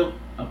 I built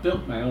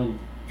my own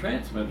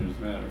transmitter, as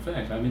a matter of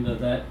fact. I mean,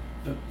 the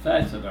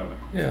facet of it.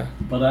 Yeah.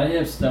 But I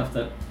have stuff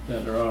that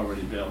are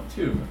already built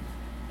too.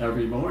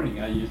 Every morning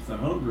I use the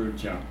homebrew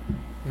jump.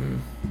 Mm.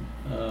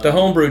 The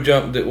homebrew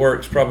jump that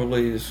works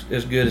probably is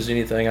as good as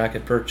anything I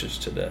could purchase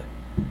today.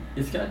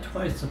 It's got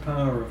twice the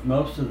power of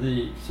most of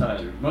the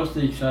exciters. Most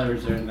of the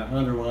exciters are in the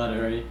 100-watt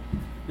area.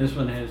 This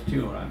one has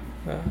 200.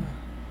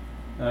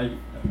 I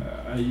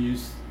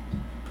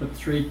put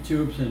 3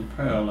 tubes in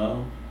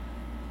parallel,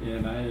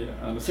 and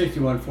on the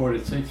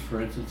 6146, for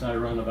instance, I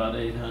run about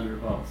 800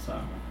 volts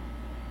on them.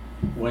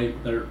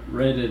 They're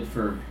rated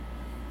for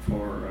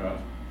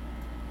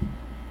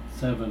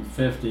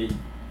 750.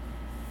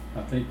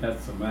 I think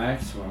that's the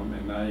maximum,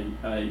 and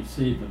I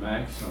exceed the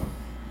maximum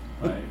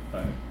by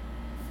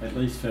at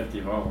least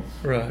 50 volts.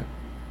 Right.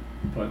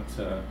 But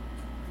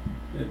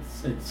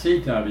it's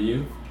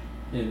CW,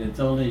 and it's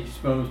only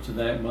exposed to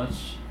that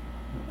much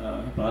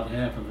about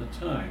half of the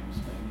times.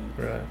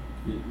 And Right.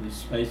 the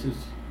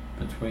spaces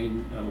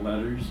between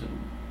letters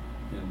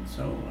and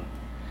so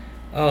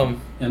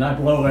on. And I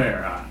blow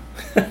air on.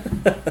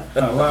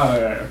 A lot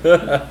of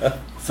air.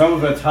 Some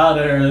of it's hot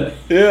air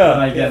that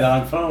I get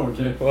on phone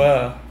too.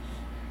 Wow.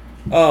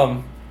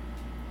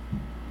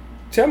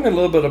 Tell me a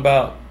little bit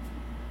about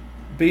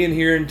being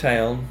here in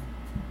town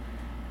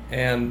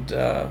and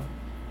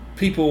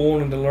people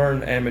wanting to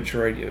learn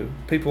amateur radio,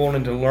 people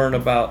wanting to learn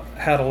about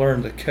how to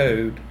learn the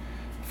code.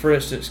 For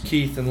instance,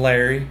 Keith and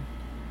Larry,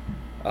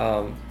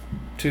 2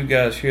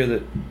 guys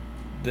here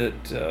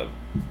that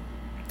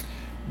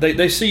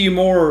they see you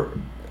more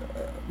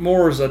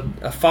as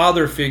a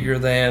father figure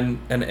than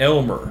an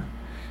Elmer,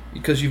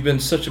 because you've been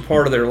such a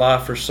part of their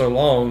life for so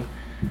long.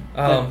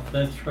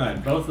 That's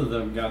right. Both of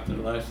them got their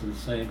license at the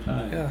same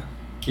time. Yeah.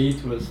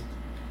 Keith was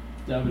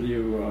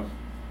W4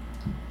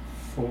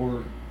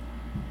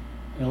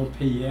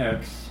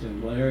 LPX,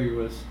 and Larry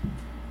was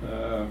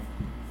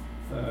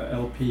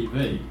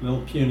LPV,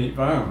 Little Puny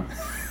Environment.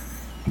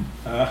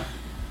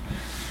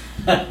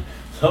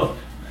 So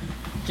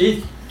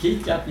Keith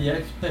got the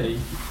XP,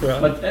 Right.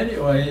 but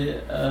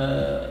anyway,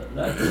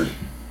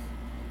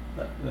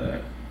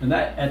 and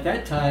at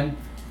that time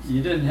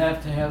you didn't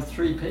have to have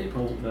 3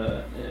 people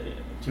to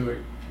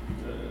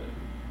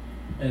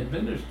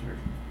administer.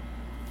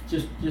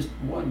 Just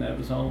one, that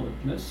was all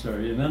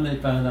necessary. And then they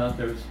found out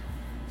there's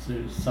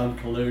some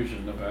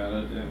collusion about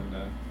it, and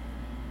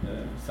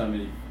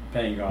somebody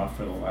paying off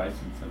for the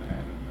license and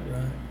that,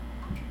 and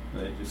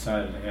they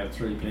decided to have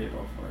 3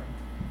 people for it.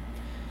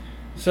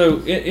 So,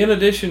 in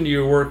addition to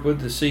your work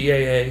with the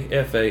CAA,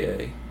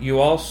 FAA, you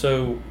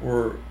also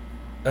were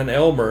an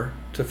Elmer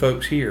to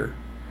folks here.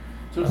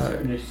 To a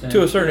certain extent.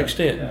 To a certain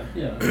extent.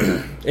 Yeah.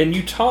 And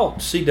you taught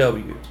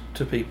CW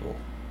to people.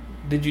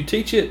 Did you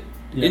teach it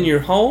Yeah. in your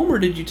home, or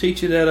did you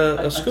teach it at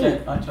a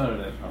school? I taught it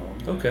at home.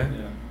 Yeah, Okay.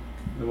 Yeah.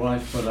 The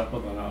wife put up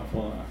with an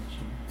awful lot.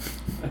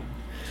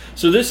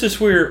 So this is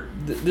where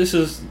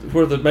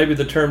maybe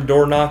the term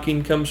door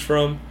knocking comes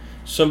from.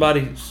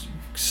 Somebody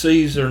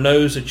sees or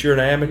knows that you're an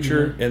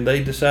amateur and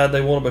they decide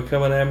they want to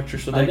become an amateur,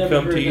 so they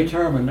come to you? I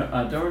never heard the term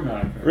a door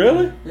knocker.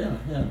 Really? Yeah,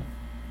 yeah.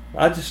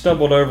 I just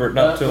stumbled over it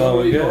not too long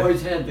ago. We've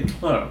always had the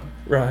club.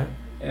 Right.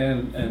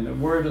 And the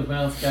word of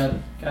mouth got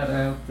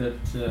out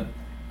that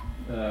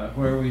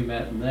where we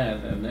met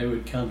and they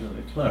would come to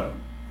the club.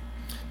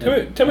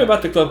 Tell me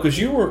about the club, because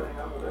you were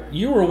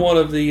one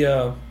of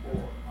the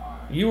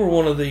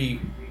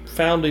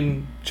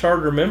founding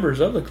charter members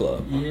of the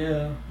club.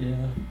 Yeah.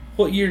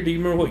 What year? Do you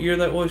remember what year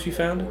that was you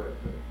founded?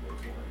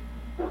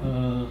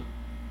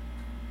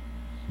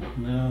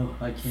 No,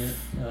 I can't.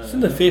 It's in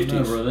the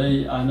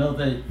 50s. I know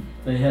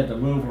they had to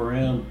move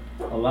around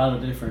a lot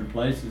of different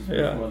places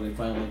before they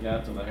finally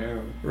got to the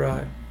Harem.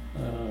 Right.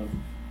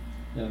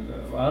 And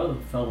a lot of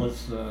the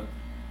fellas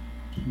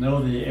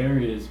know the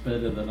areas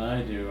better than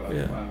I do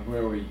on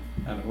where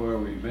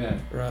we met.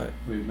 Right.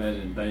 We've met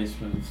in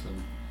basements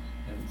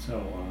and so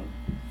on.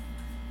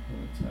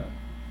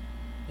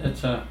 But,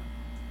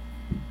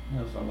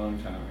 that was a long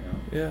time ago.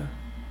 Yeah.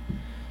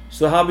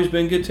 So the hobby's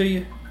been good to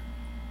you?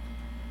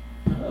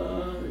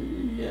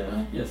 Yeah,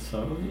 I guess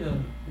so. Yeah.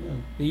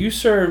 You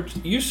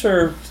served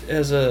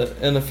as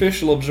an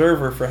official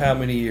observer for how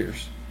many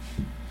years?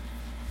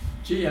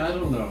 Gee, I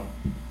don't know.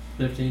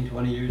 15,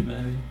 20 years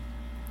maybe.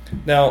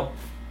 Now,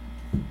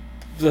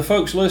 the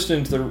folks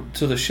listening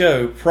to the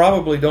show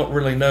probably don't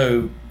really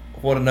know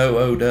what an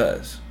OO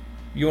does.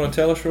 You want to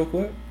tell us real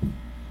quick?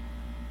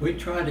 We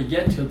try to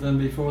get to them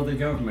before the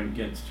government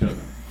gets to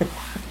them.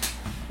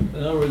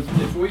 In other words,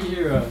 if we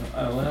hear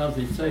a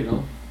lousy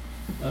signal,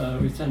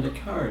 we send a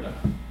card out.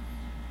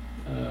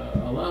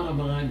 A lot of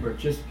mine were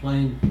just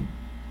plain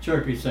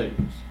chirpy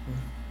signals,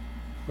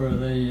 where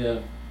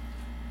they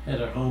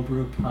had a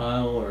homebrew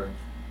pile or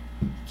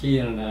key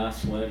in an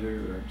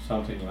oscillator or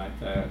something like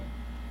that,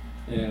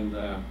 and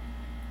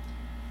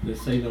the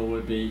signal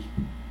would be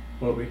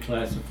what we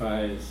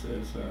classify as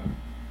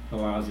a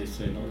lousy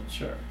signal, a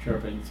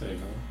chirping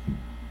signal.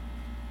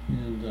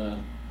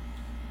 And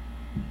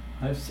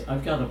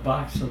I've got a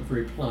box of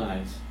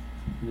replies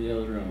in the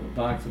other room, a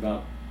box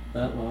about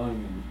that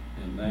long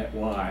and that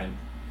wide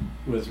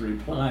with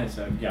replies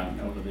I've gotten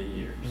over the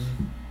years.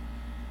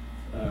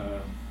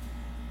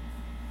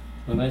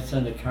 When I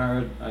send a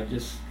card, I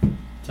just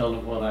tell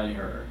them what I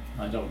heard.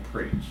 I don't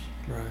preach.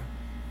 Right.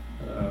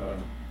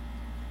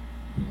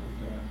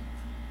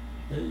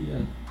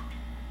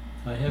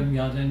 I haven't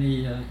got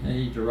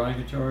any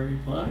derogatory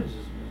replies, as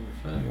a matter of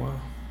fact. Wow.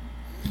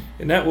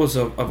 And that was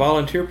a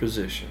volunteer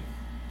position.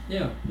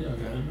 Yeah,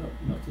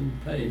 nothing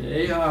to pay.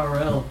 The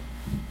ARL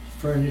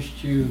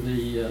furnished you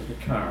the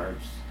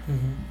cards,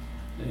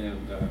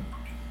 and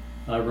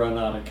I run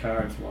out of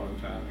cards a long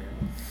time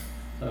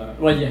ago.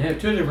 Well, you have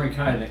two different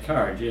kinds of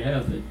cards. You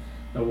have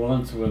the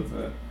ones with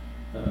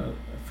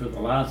for the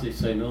lousy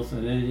signals,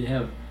 and then you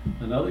have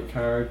another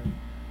card.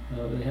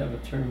 They have a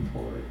term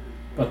for it,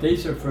 but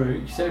these are for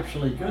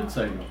exceptionally good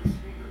signals,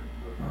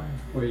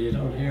 where you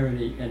don't hear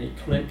any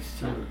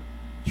clicks or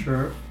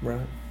chirp.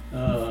 Right.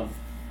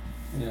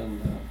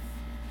 And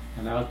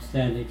an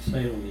outstanding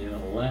signal,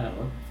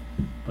 loud,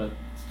 but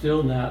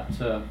still not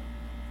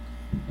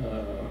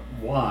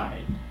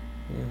wide,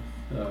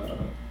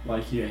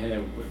 like you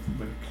have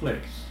with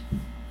clicks.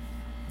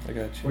 I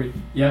got you. Where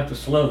you have to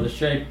slow the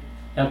shape,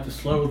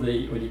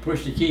 when you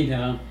push the key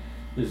down,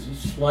 there's a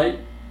slight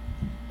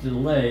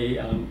delay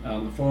on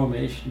the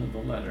formation of the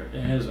letter.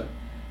 It has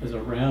a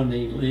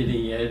rounding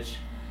leading edge,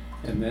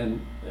 and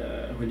then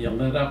when you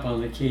let up on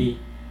the key,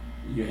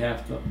 you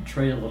have to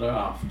trail it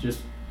off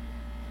just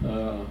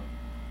in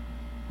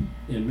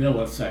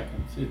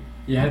milliseconds.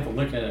 You have to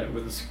look at it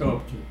with a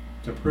scope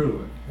to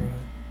prove it. Right.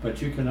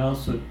 But you can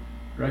also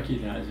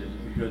recognize it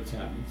as a good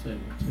sounding signal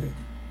too.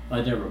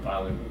 I never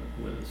bothered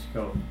with a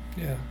scope.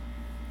 Yeah.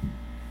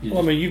 Well,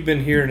 I mean, you've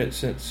been hearing it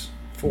since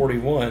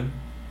 41.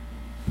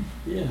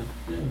 Yeah.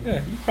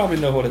 Yeah, you probably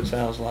know what it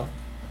sounds like.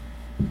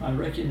 I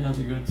recognize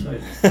a good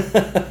signal.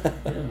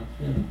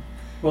 Yeah.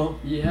 Well,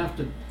 you have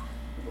to,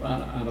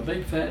 on a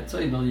big fat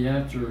signal, you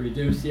have to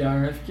reduce the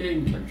RF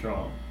gain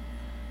control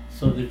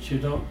so that you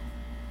don't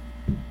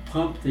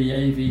pump the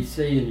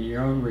AVC into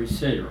your own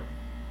receiver.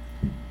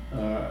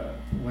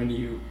 When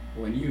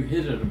you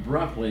hit it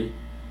abruptly,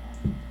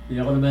 the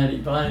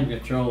automatic volume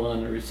control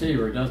on the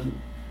receiver doesn't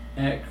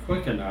act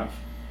quick enough,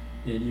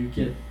 and you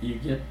get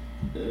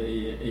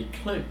a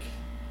click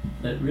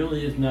that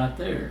really is not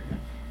there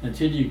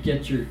until you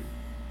get your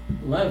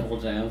level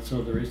down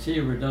so the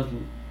receiver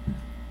doesn't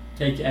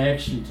take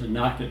action to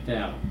knock it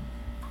down.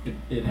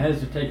 It has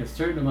to take a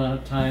certain amount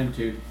of time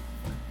to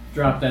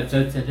drop that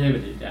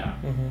sensitivity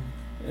down.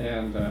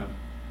 And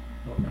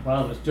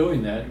while it's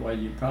doing that,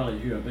 you probably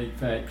hear a big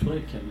fat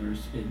click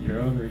in your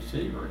own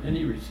receiver,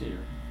 any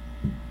receiver,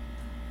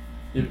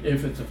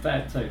 if it's a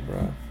fat signal.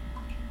 Right.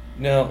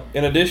 Now,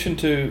 in addition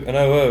to an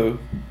OO,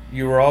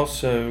 you were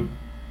also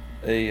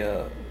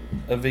a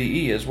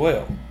VE as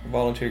well, a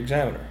volunteer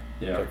examiner.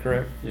 Yeah. Is that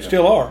correct? Yeah.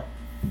 Still are.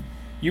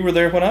 You were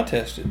there when I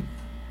tested,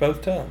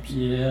 both times.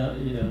 Yeah.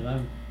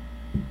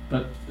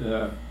 But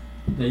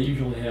they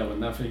usually have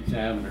enough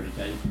examiners.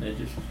 They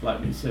just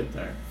let me sit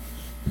there.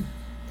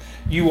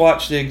 You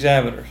watch the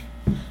examiners.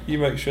 You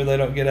make sure they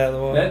don't get out of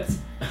the way. That's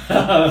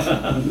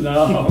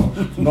no.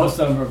 Most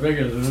of them are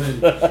bigger than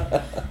me.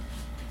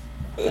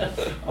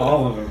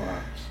 All of them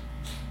are.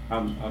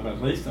 I'm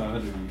at least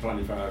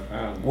 125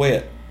 pounds.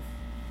 Wet.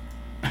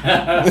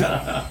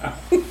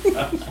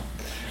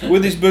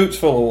 With his boots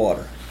full of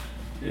water.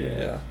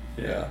 Yeah.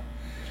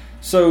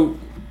 So,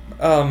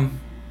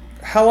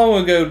 how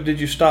long ago did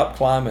you stop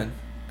climbing?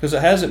 Because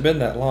it hasn't been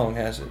that long,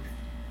 has it?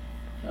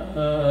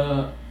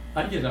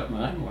 I get up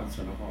mine once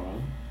in a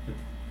while.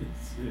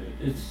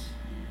 It's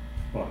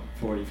what,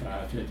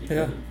 45, 50 feet.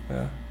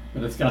 Yeah.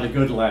 But it's got a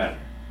good ladder.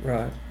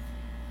 Right.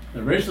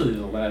 Originally,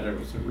 the ladder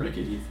was a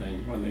rickety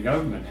thing when the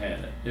government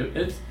had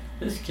it.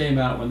 This came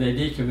out when they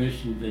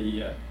decommissioned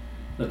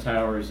the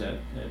towers at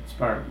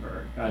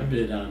Spartanburg. I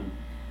bid on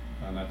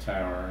a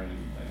tower, and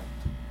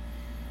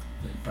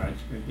they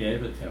practically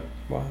gave it to me.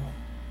 Wow.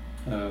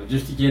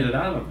 Just to get it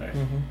out of there.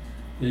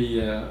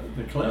 Mm-hmm.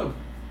 The club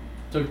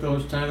took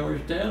those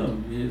towers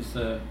down.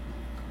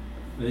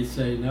 They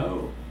say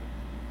no.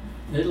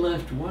 They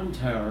left one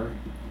tower,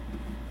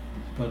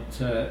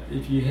 but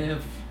if you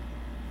have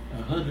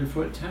a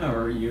 100-foot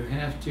tower, you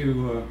have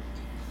to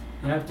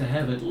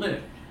have it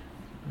lit.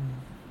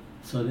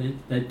 So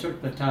they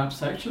took the top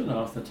section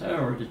off the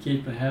tower to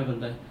keep from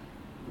having to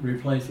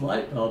replace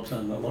light bulbs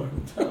on the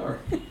local tower.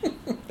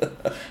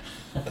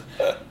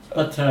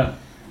 But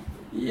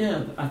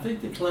yeah, I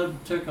think the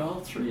club took all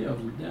 3 of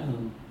them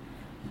down.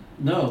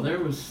 No, there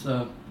was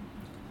 5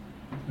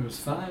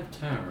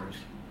 towers,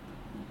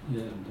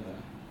 and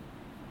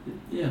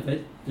yeah,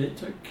 they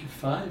took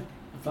 5.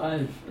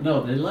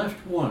 No, they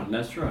left one.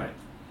 That's right.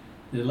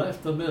 They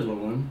left the middle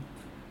one,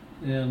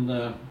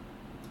 and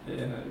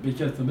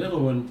because the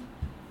middle one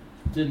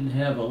didn't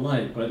have a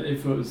light, but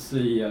if it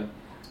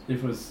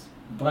was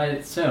by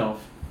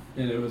itself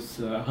and it was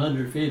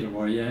 100 feet or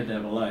more, you had to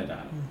have a light on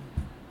it.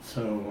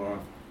 So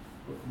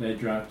they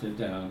dropped it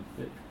down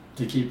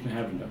to keep from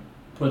having to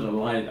put a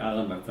light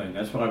on the thing.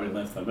 That's why we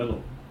left the middle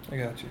one. I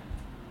got you.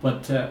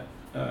 But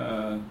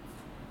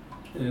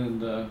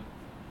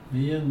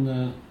me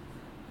and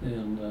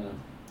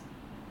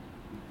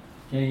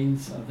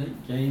Gaines, I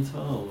think Gaines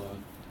Hall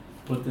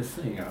put this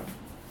thing up.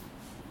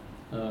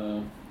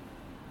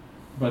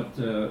 But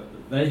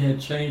they had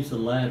changed the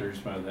ladders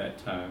by that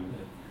time.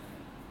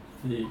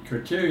 The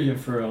criteria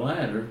for a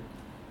ladder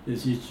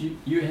is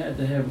you had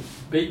to have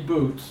big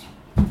boots,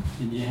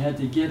 and you had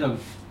to get them,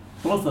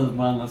 both of them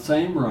on the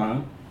same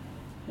rung,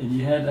 and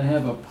you had to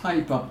have a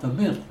pipe up the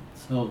middle.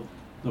 So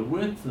the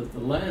width of the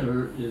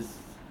ladder is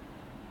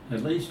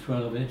at least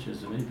 12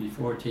 inches, or maybe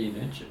 14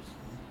 inches.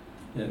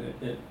 And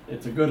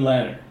it's a good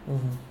ladder.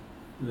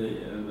 Mm-hmm.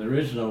 The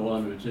original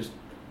one was just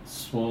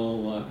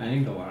small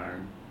angle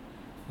iron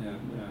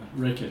and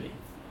rickety.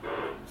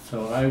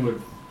 So I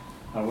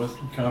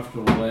wasn't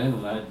comfortable then,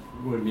 and I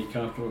wouldn't be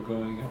comfortable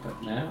going up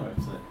it now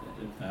if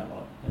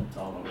that's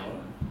all it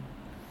was.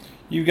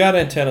 You've got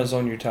antennas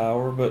on your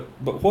tower, but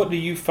what do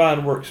you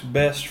find works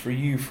best for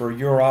you for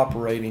your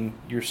operating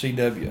your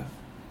CW?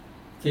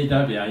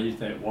 CW, I use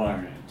that wire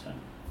antenna.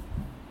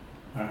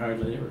 I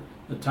hardly ever.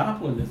 The top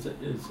one is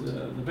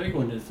the big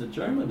one is the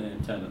German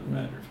antenna, as a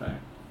matter of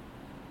fact.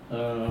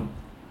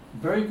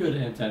 Very good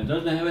antenna.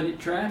 Doesn't have any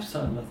traps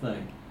on the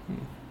thing.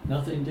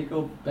 Nothing to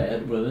go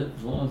bad with it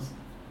as long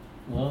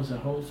as it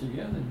holds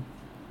together.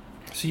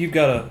 So you've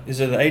got is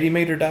it an 80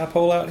 meter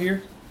dipole out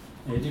here?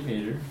 80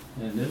 meter,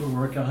 and it'll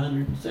work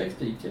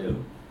 160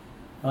 too.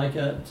 I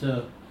got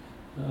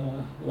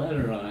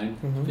ladder line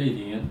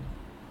feeding it,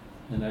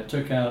 and I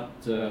took out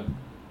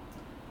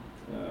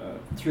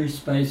 3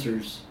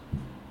 spacers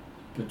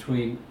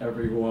between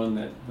every one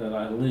that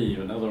I leave.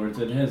 In other words,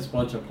 it has a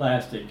bunch of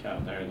plastic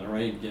out there, and the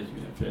rain gives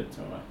me a fit,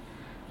 so I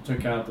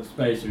took out the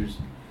spacers.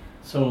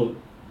 So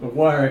the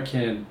wire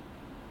can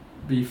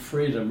be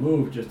free to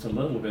move just a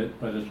little bit,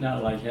 but it's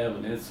not like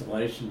having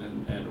insulation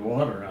and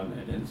water on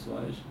that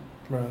insulation.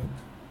 Right.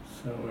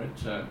 So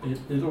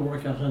it'll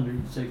work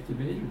 160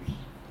 meters,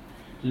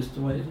 just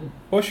the way it is.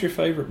 What's your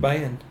favorite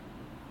band?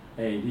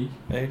 80.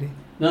 80?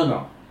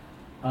 No.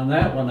 On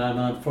that one, I'm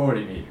on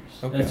 40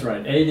 meters. Okay. That's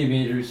right. 80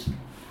 meters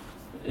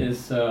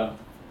is 80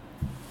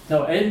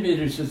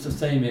 meters is the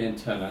same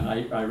antenna.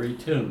 I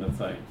retuned the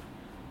thing,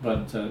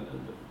 but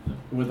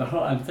with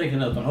I'm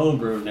thinking of the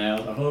homebrew now.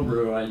 The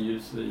homebrew, I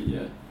use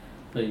the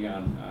thing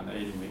on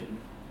 80 meters.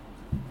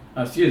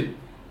 Excuse me.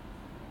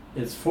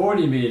 It's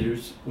 40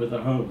 meters with the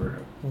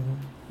homebrew,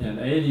 and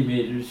 80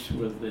 meters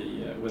with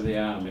the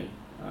Omni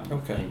on the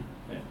thing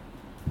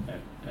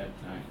at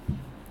night.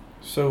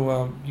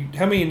 So,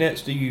 how many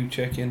nets do you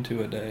check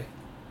into a day?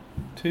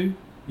 2?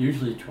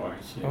 Usually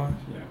twice. Yeah. Twice?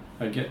 Yeah.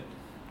 I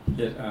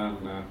get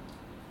on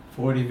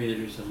 40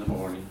 meters in the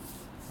morning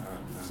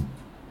on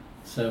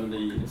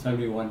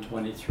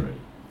 7123,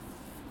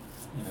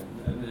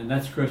 and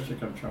that's crystal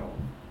control.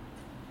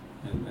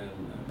 And then,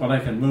 but I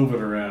can move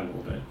it around a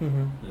little bit.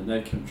 And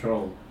that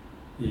control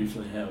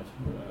usually have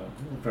a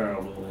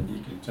variable, and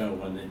you can tell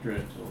when they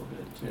drift a little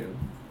bit too.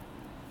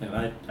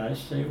 and I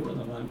stay with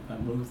them. I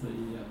move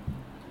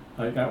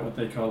I got what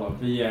they call a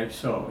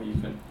VXO.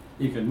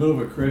 You can move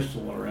a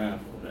crystal around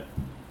a little bit.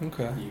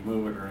 Okay. You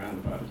move it around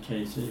about a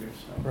kc or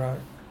so. Right.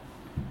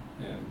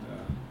 And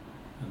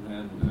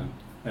then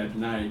at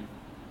night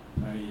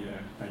I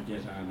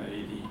get on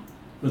 80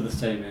 with the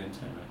same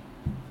antenna.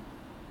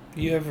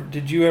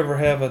 Did you ever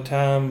have a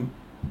time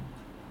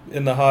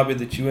in the hobby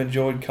that you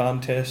enjoyed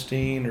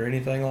contesting or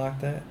anything like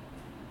that?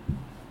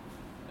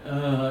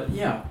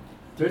 Yeah,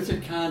 there's a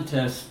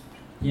contest,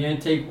 the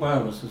Antique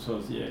Wireless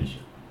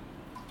Association,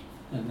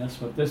 and that's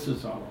what this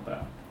is all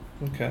about.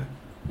 Okay.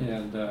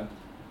 And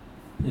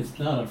it's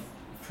not a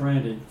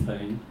frantic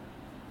thing.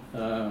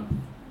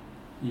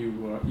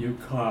 You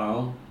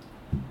call,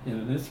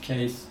 and in this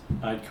case,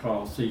 I'd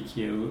call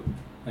CQ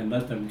and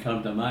let them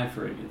come to my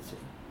frequency.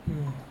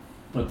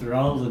 But they're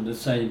all in the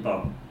same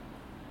boat.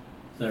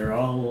 They're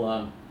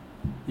all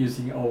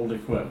using old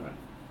equipment.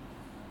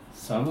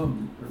 Some of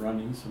them are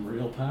running some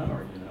real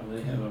power,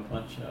 They have a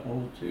bunch of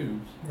old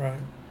tubes. Right.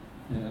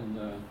 And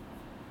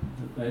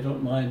they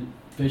don't mind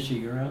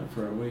fishing around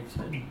for a week.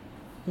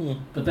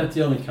 But that's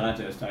the only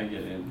contest I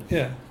get in.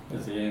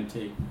 Is the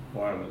Antique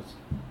Wireless.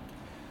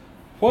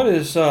 What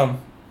is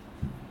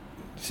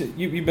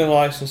you've been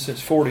licensed since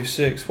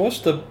 '46?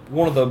 What's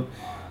one of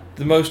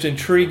the most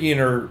intriguing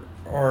or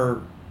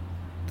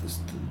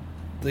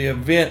the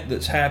event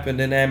that's happened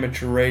in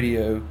amateur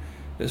radio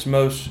that's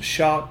most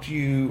shocked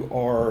you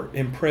or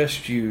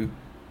impressed you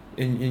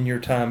in your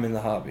time in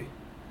the hobby?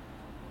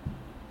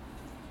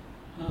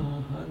 I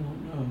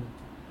don't know.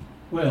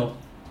 Well,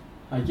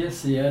 I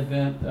guess the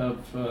advent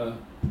of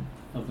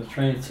the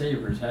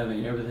transceivers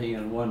having everything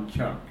in one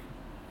chunk.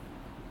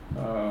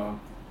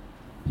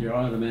 You're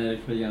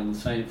automatically on the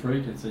same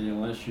frequency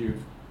unless you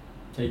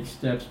take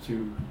steps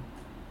to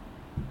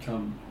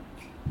come.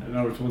 In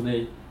other words, when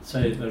they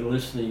say they're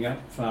listening up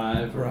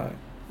 5 right,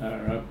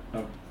 or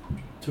up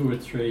 2 or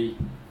 3,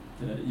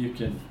 you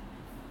can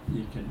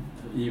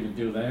even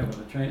do that with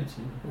a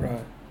transceiver.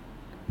 Right.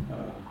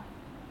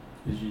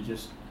 Is you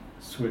just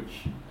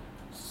switch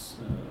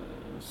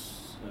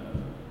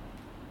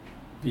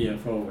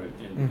VFO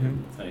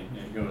in the thing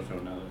and go to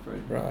another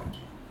frequency. Right.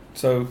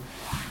 So,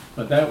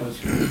 but that was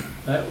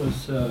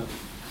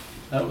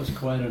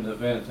quite an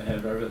event to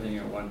have everything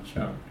in one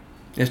chunk.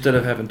 Instead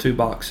of having 2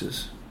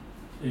 boxes.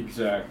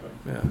 Exactly.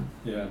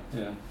 Yeah.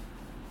 Yeah.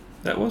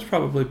 That was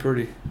probably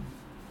pretty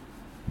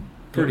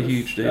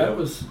huge deal. That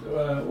was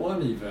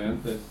one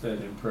event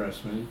that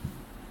impressed me,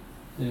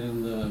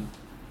 and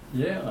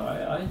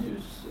I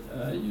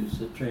use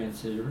the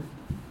transceiver.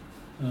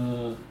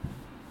 But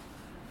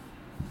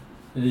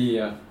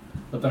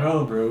the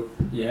homebrew,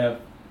 you have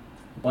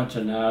a bunch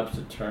of knobs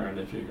to turn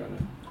if you're going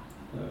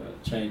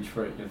to change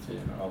frequency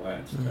and all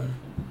that stuff.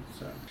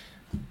 So.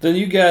 Then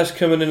you guys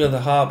coming into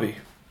the hobby,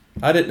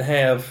 I didn't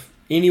have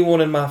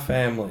anyone in my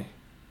family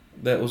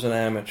that was an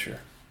amateur.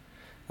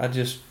 I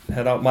just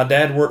had my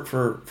dad worked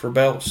for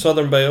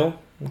Southern Bell.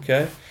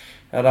 Okay,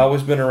 I'd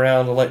always been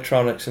around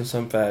electronics in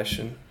some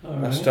fashion.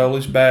 Right. I stole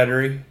his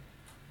battery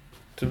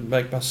to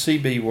make my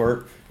CB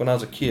work when I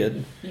was a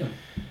kid. Yeah.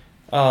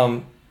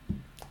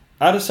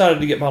 I decided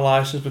to get my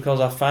license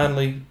because I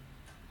finally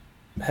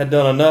had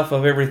done enough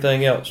of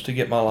everything else to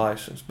get my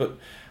license. But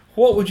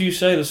what would you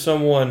say to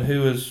someone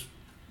who is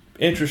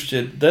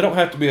interested? They don't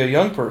have to be a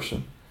young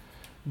person,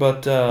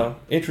 but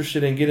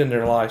interested in getting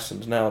their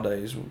license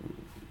nowadays.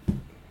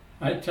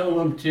 I tell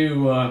them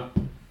to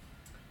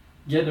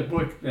get a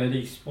book that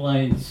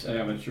explains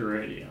amateur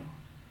radio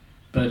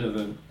better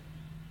than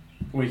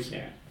we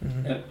can.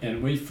 Mm-hmm.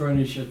 And we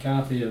furnish a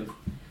copy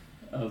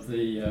of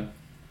the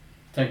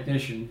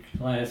technician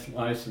class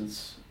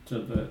license to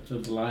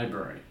the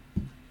library.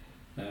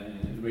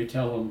 And we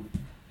tell them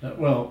that,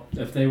 well,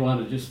 if they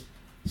want to just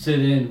sit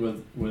in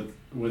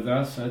with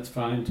us, that's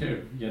fine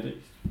too. Get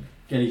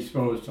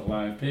exposed to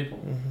live people.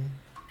 Mm-hmm.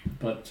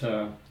 But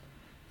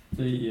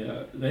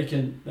they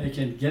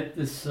can get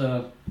this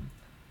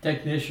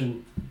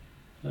technician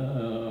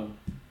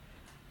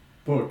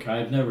book.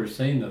 I've never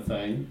seen the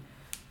thing,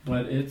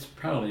 but it's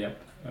probably a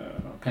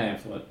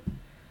pamphlet,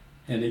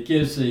 and it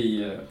gives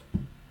the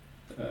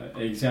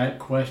exact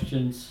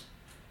questions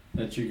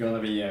that you're going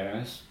to be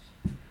asked.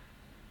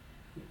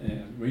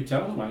 And we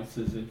tell them, I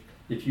says,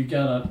 if you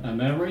got a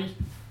memory,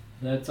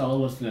 that's all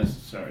that's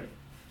necessary.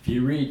 If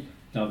you read,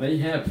 now they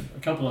have a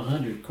couple of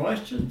hundred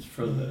questions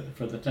for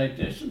the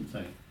technician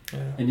thing,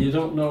 and you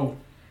don't know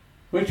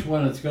which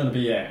one it's going to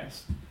be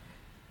asked.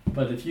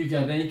 But if you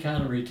got any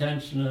kind of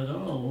retention at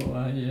all,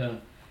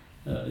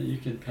 you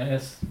can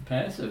pass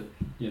it.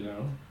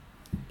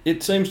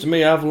 It seems to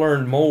me I've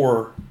learned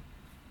more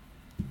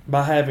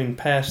by having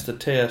passed the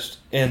test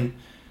and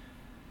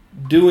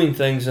doing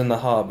things in the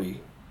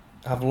hobby.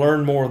 I've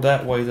learned more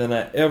that way than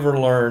I ever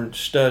learned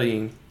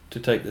studying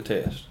to take the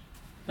test.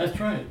 That's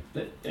right.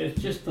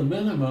 It's just the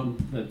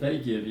minimum that they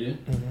give you,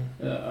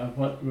 of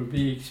what would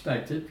be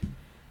expected.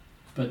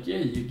 But yeah,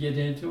 you get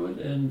into it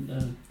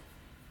and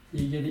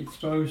you get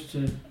exposed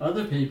to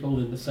other people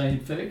in the same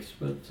fix,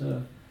 but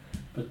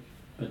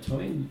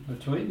between the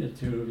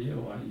two of you,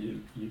 why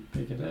you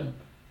pick it up.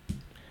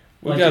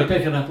 We Like got you're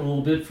picking up a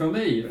little bit from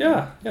me.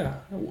 Yeah.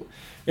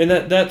 And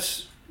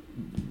that's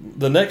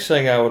the next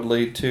thing I would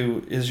lead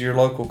to is your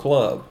local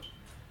club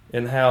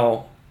and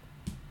how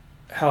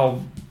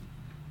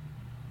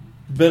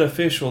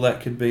beneficial that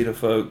could be to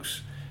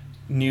folks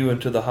new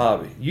into the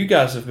hobby. You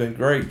guys have been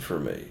great for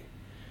me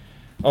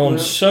on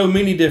so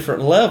many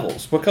different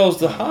levels because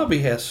the hobby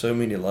has so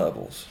many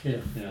levels. Yeah.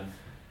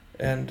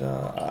 And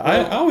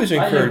I always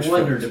encourage I have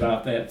wondered folks.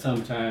 about that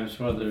sometimes,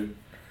 whether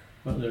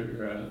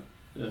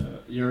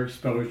your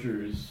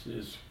exposure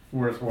is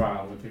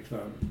worthwhile with the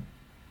club.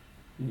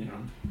 You know,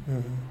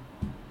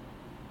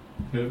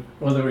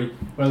 whether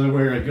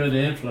we're a good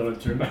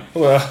influence or not.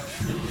 Well,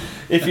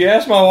 if you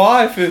ask my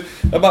wife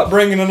about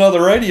bringing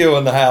another radio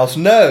in the house,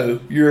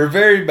 no, you're a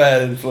very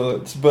bad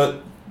influence.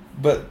 But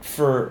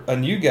for a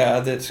new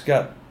guy that's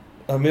got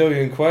a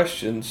million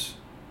questions,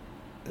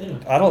 Yeah.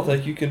 I don't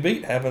think you can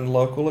beat having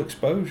local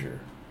exposure.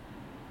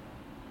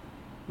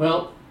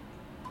 Well,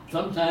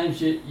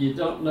 sometimes you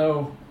don't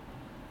know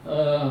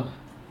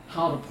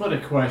how to put a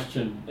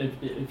question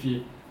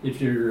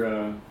if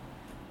you're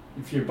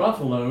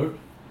buffaloed.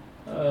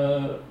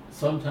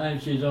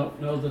 Sometimes you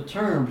don't know the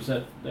terms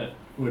that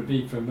would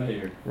be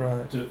familiar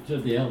Right. to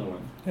the other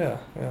one. Yeah.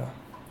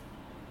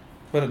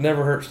 But it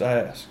never hurts to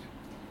ask.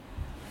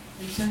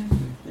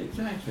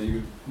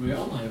 Exactly. We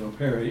all have a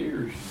pair of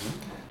ears.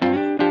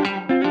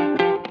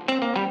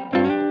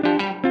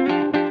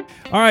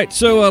 All right,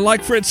 so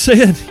like Fritz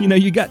said,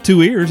 you got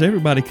two ears.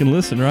 Everybody can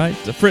listen, right?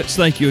 So Fritz,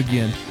 thank you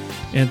again.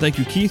 And thank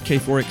you, Keith,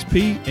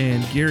 K4XP,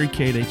 and Gary,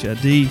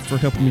 K8HID, for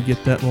helping me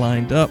get that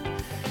lined up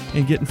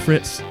and getting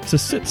Fritz to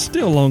sit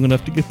still long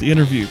enough to get the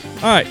interview.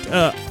 All right,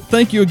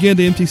 thank you again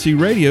to MTC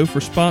Radio for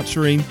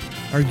sponsoring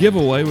our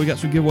giveaway. We got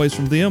some giveaways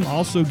from them.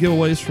 Also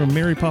giveaways from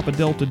Mary Papa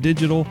Delta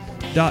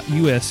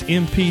Digital.us,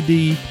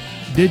 MPD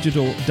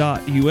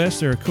Digital.us.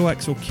 They're a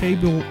coaxial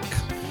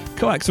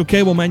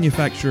cable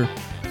manufacturer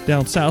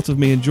down south of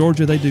me in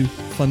Georgia. They do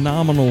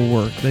phenomenal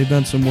work. They've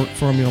done some work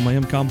for me on my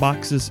MCOM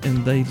boxes,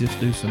 and they just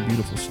do some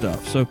beautiful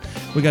stuff. So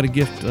we got a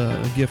gift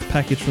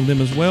package from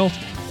them as well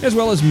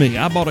as me.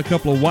 I bought a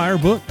couple of wire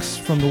books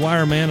from the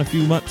Wire Man a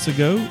few months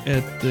ago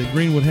at the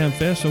Greenwood Ham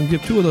Fest. So I'm going to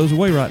give two of those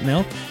away right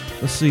now.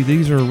 Let's see.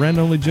 These are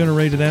randomly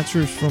generated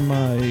answers from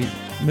my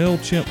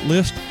MailChimp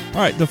list. All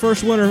right, the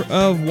first winner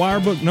of wire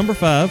book number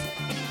 5,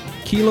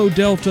 Kilo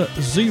Delta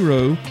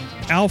Zero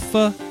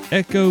Alpha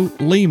Echo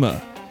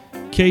Lima,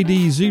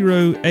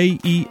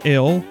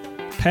 KD0AEL,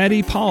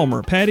 Patty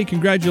Palmer. Patty,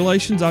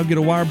 congratulations. I'll get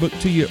a wire book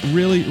to you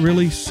really,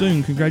 really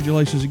soon.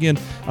 Congratulations again.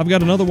 I've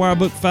got another wire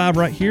book 5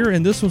 right here,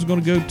 and this one's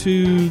going to go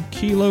to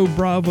Kilo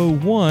Bravo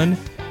 1,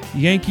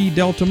 Yankee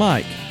Delta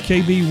Mike,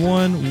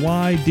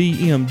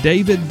 KB1YDM,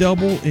 David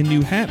Double in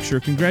New Hampshire.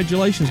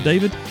 Congratulations,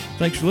 David.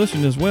 Thanks for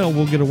listening as well.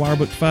 We'll get a wire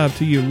book 5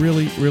 to you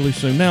really, really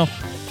soon. Now,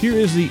 here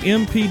is the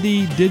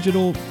MPD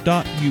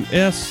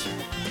Digital.us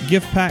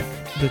gift pack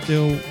that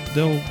they'll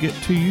get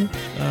to you.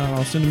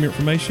 I'll send them your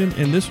information.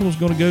 And this one's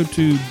going to go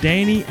to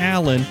Danny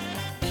Allen,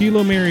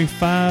 Kilo Mary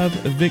 5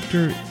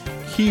 Victor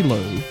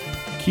Kilo.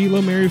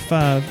 Kilo Mary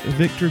 5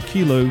 Victor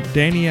Kilo.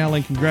 Danny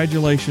Allen,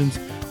 congratulations.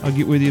 I'll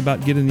get with you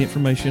about getting the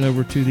information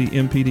over to the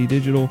MPD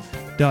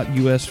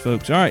Digital.us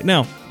folks. All right,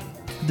 now,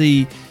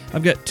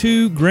 I've got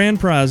 2 grand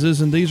prizes,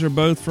 and these are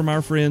both from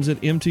our friends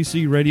at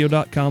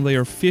mtcradio.com. They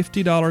are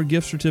 $50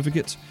 gift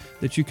certificates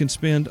that you can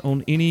spend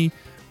on any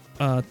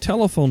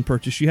telephone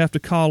purchase. You have to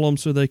call them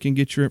so they can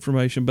get your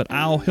information, but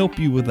I'll help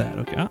you with that.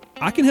 Okay,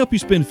 I can help you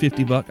spend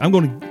 $50. I'm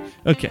going to.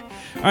 Okay,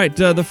 all right.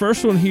 The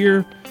first one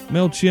here,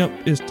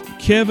 MailChimp, is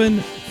Kevin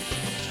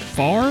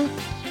Farr,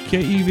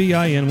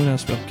 Kevin. When I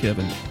spell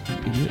Kevin,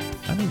 idiot.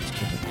 I know it's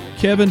Kevin.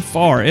 Kevin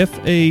Farr,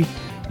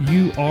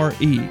 Faure.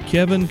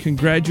 Kevin,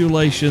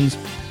 congratulations.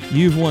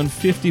 You've won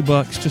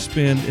 $50 to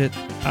spend at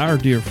our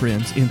dear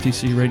friends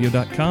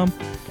mtcradio.com.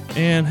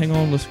 And hang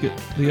on, let's get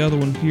the other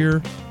one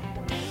here.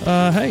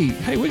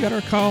 Hey, we got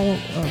our call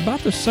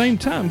about the same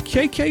time.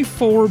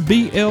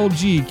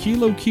 KK4BLG,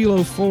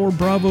 Kilo 4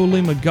 Bravo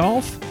Lima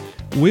Golf,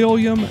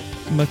 William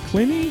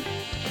McClinney.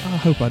 I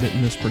hope I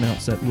didn't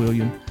mispronounce that,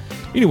 William.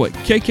 Anyway,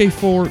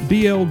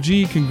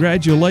 KK4BLG,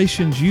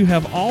 congratulations. You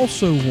have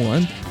also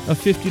won a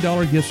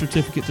 $50 gift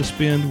certificate to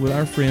spend with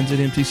our friends at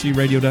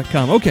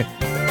mtcradio.com. Okay.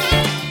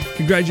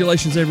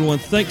 Congratulations, everyone.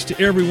 Thanks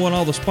to everyone,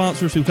 all the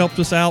sponsors who helped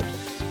us out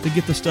to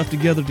get the stuff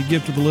together to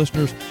give to the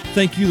listeners.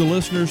 Thank you, the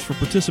listeners, for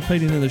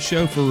participating in the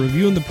show, for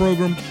reviewing the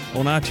program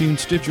on iTunes,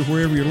 Stitcher,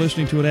 wherever you're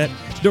listening to it at.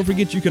 Don't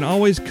forget, you can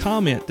always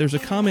comment. There's a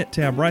comment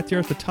tab right there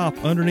at the top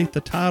underneath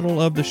the title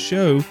of the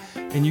show,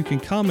 and you can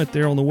comment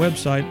there on the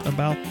website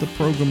about the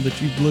program that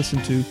you've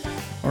listened to,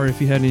 or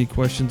if you had any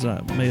questions.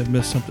 I may have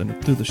missed something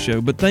through the show.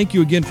 But thank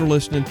you again for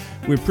listening.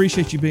 We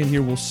appreciate you being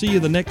here. We'll see you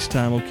the next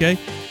time, okay?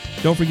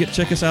 Don't forget to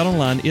check us out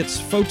online.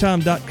 It's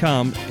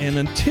photime.com. And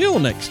until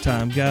next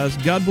time, guys,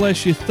 God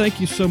bless you.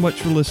 Thank you so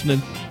much for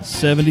listening.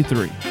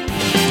 73.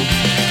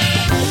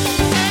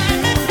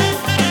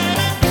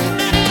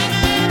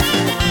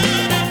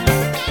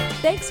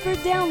 Thanks for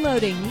downloading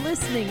downloading,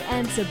 listening,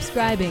 and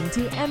subscribing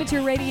to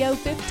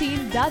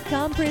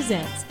AmateurRadio15.com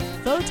presents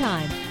Faux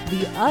Time,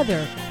 the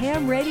other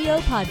ham radio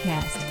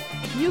podcast.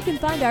 You can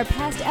find our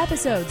past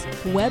episodes,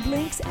 web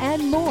links,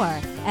 and more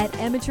at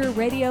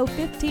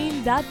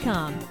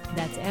AmateurRadio15.com.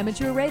 That's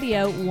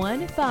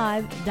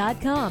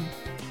AmateurRadio15.com.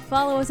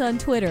 Follow us on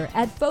Twitter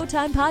at Faux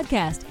Time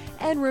Podcast.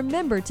 And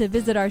remember to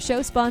visit our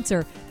show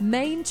sponsor,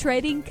 Main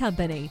Trading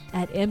Company,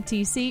 at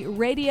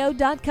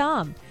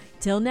mtcradio.com.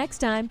 Till next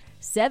time,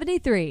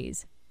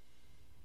 73s.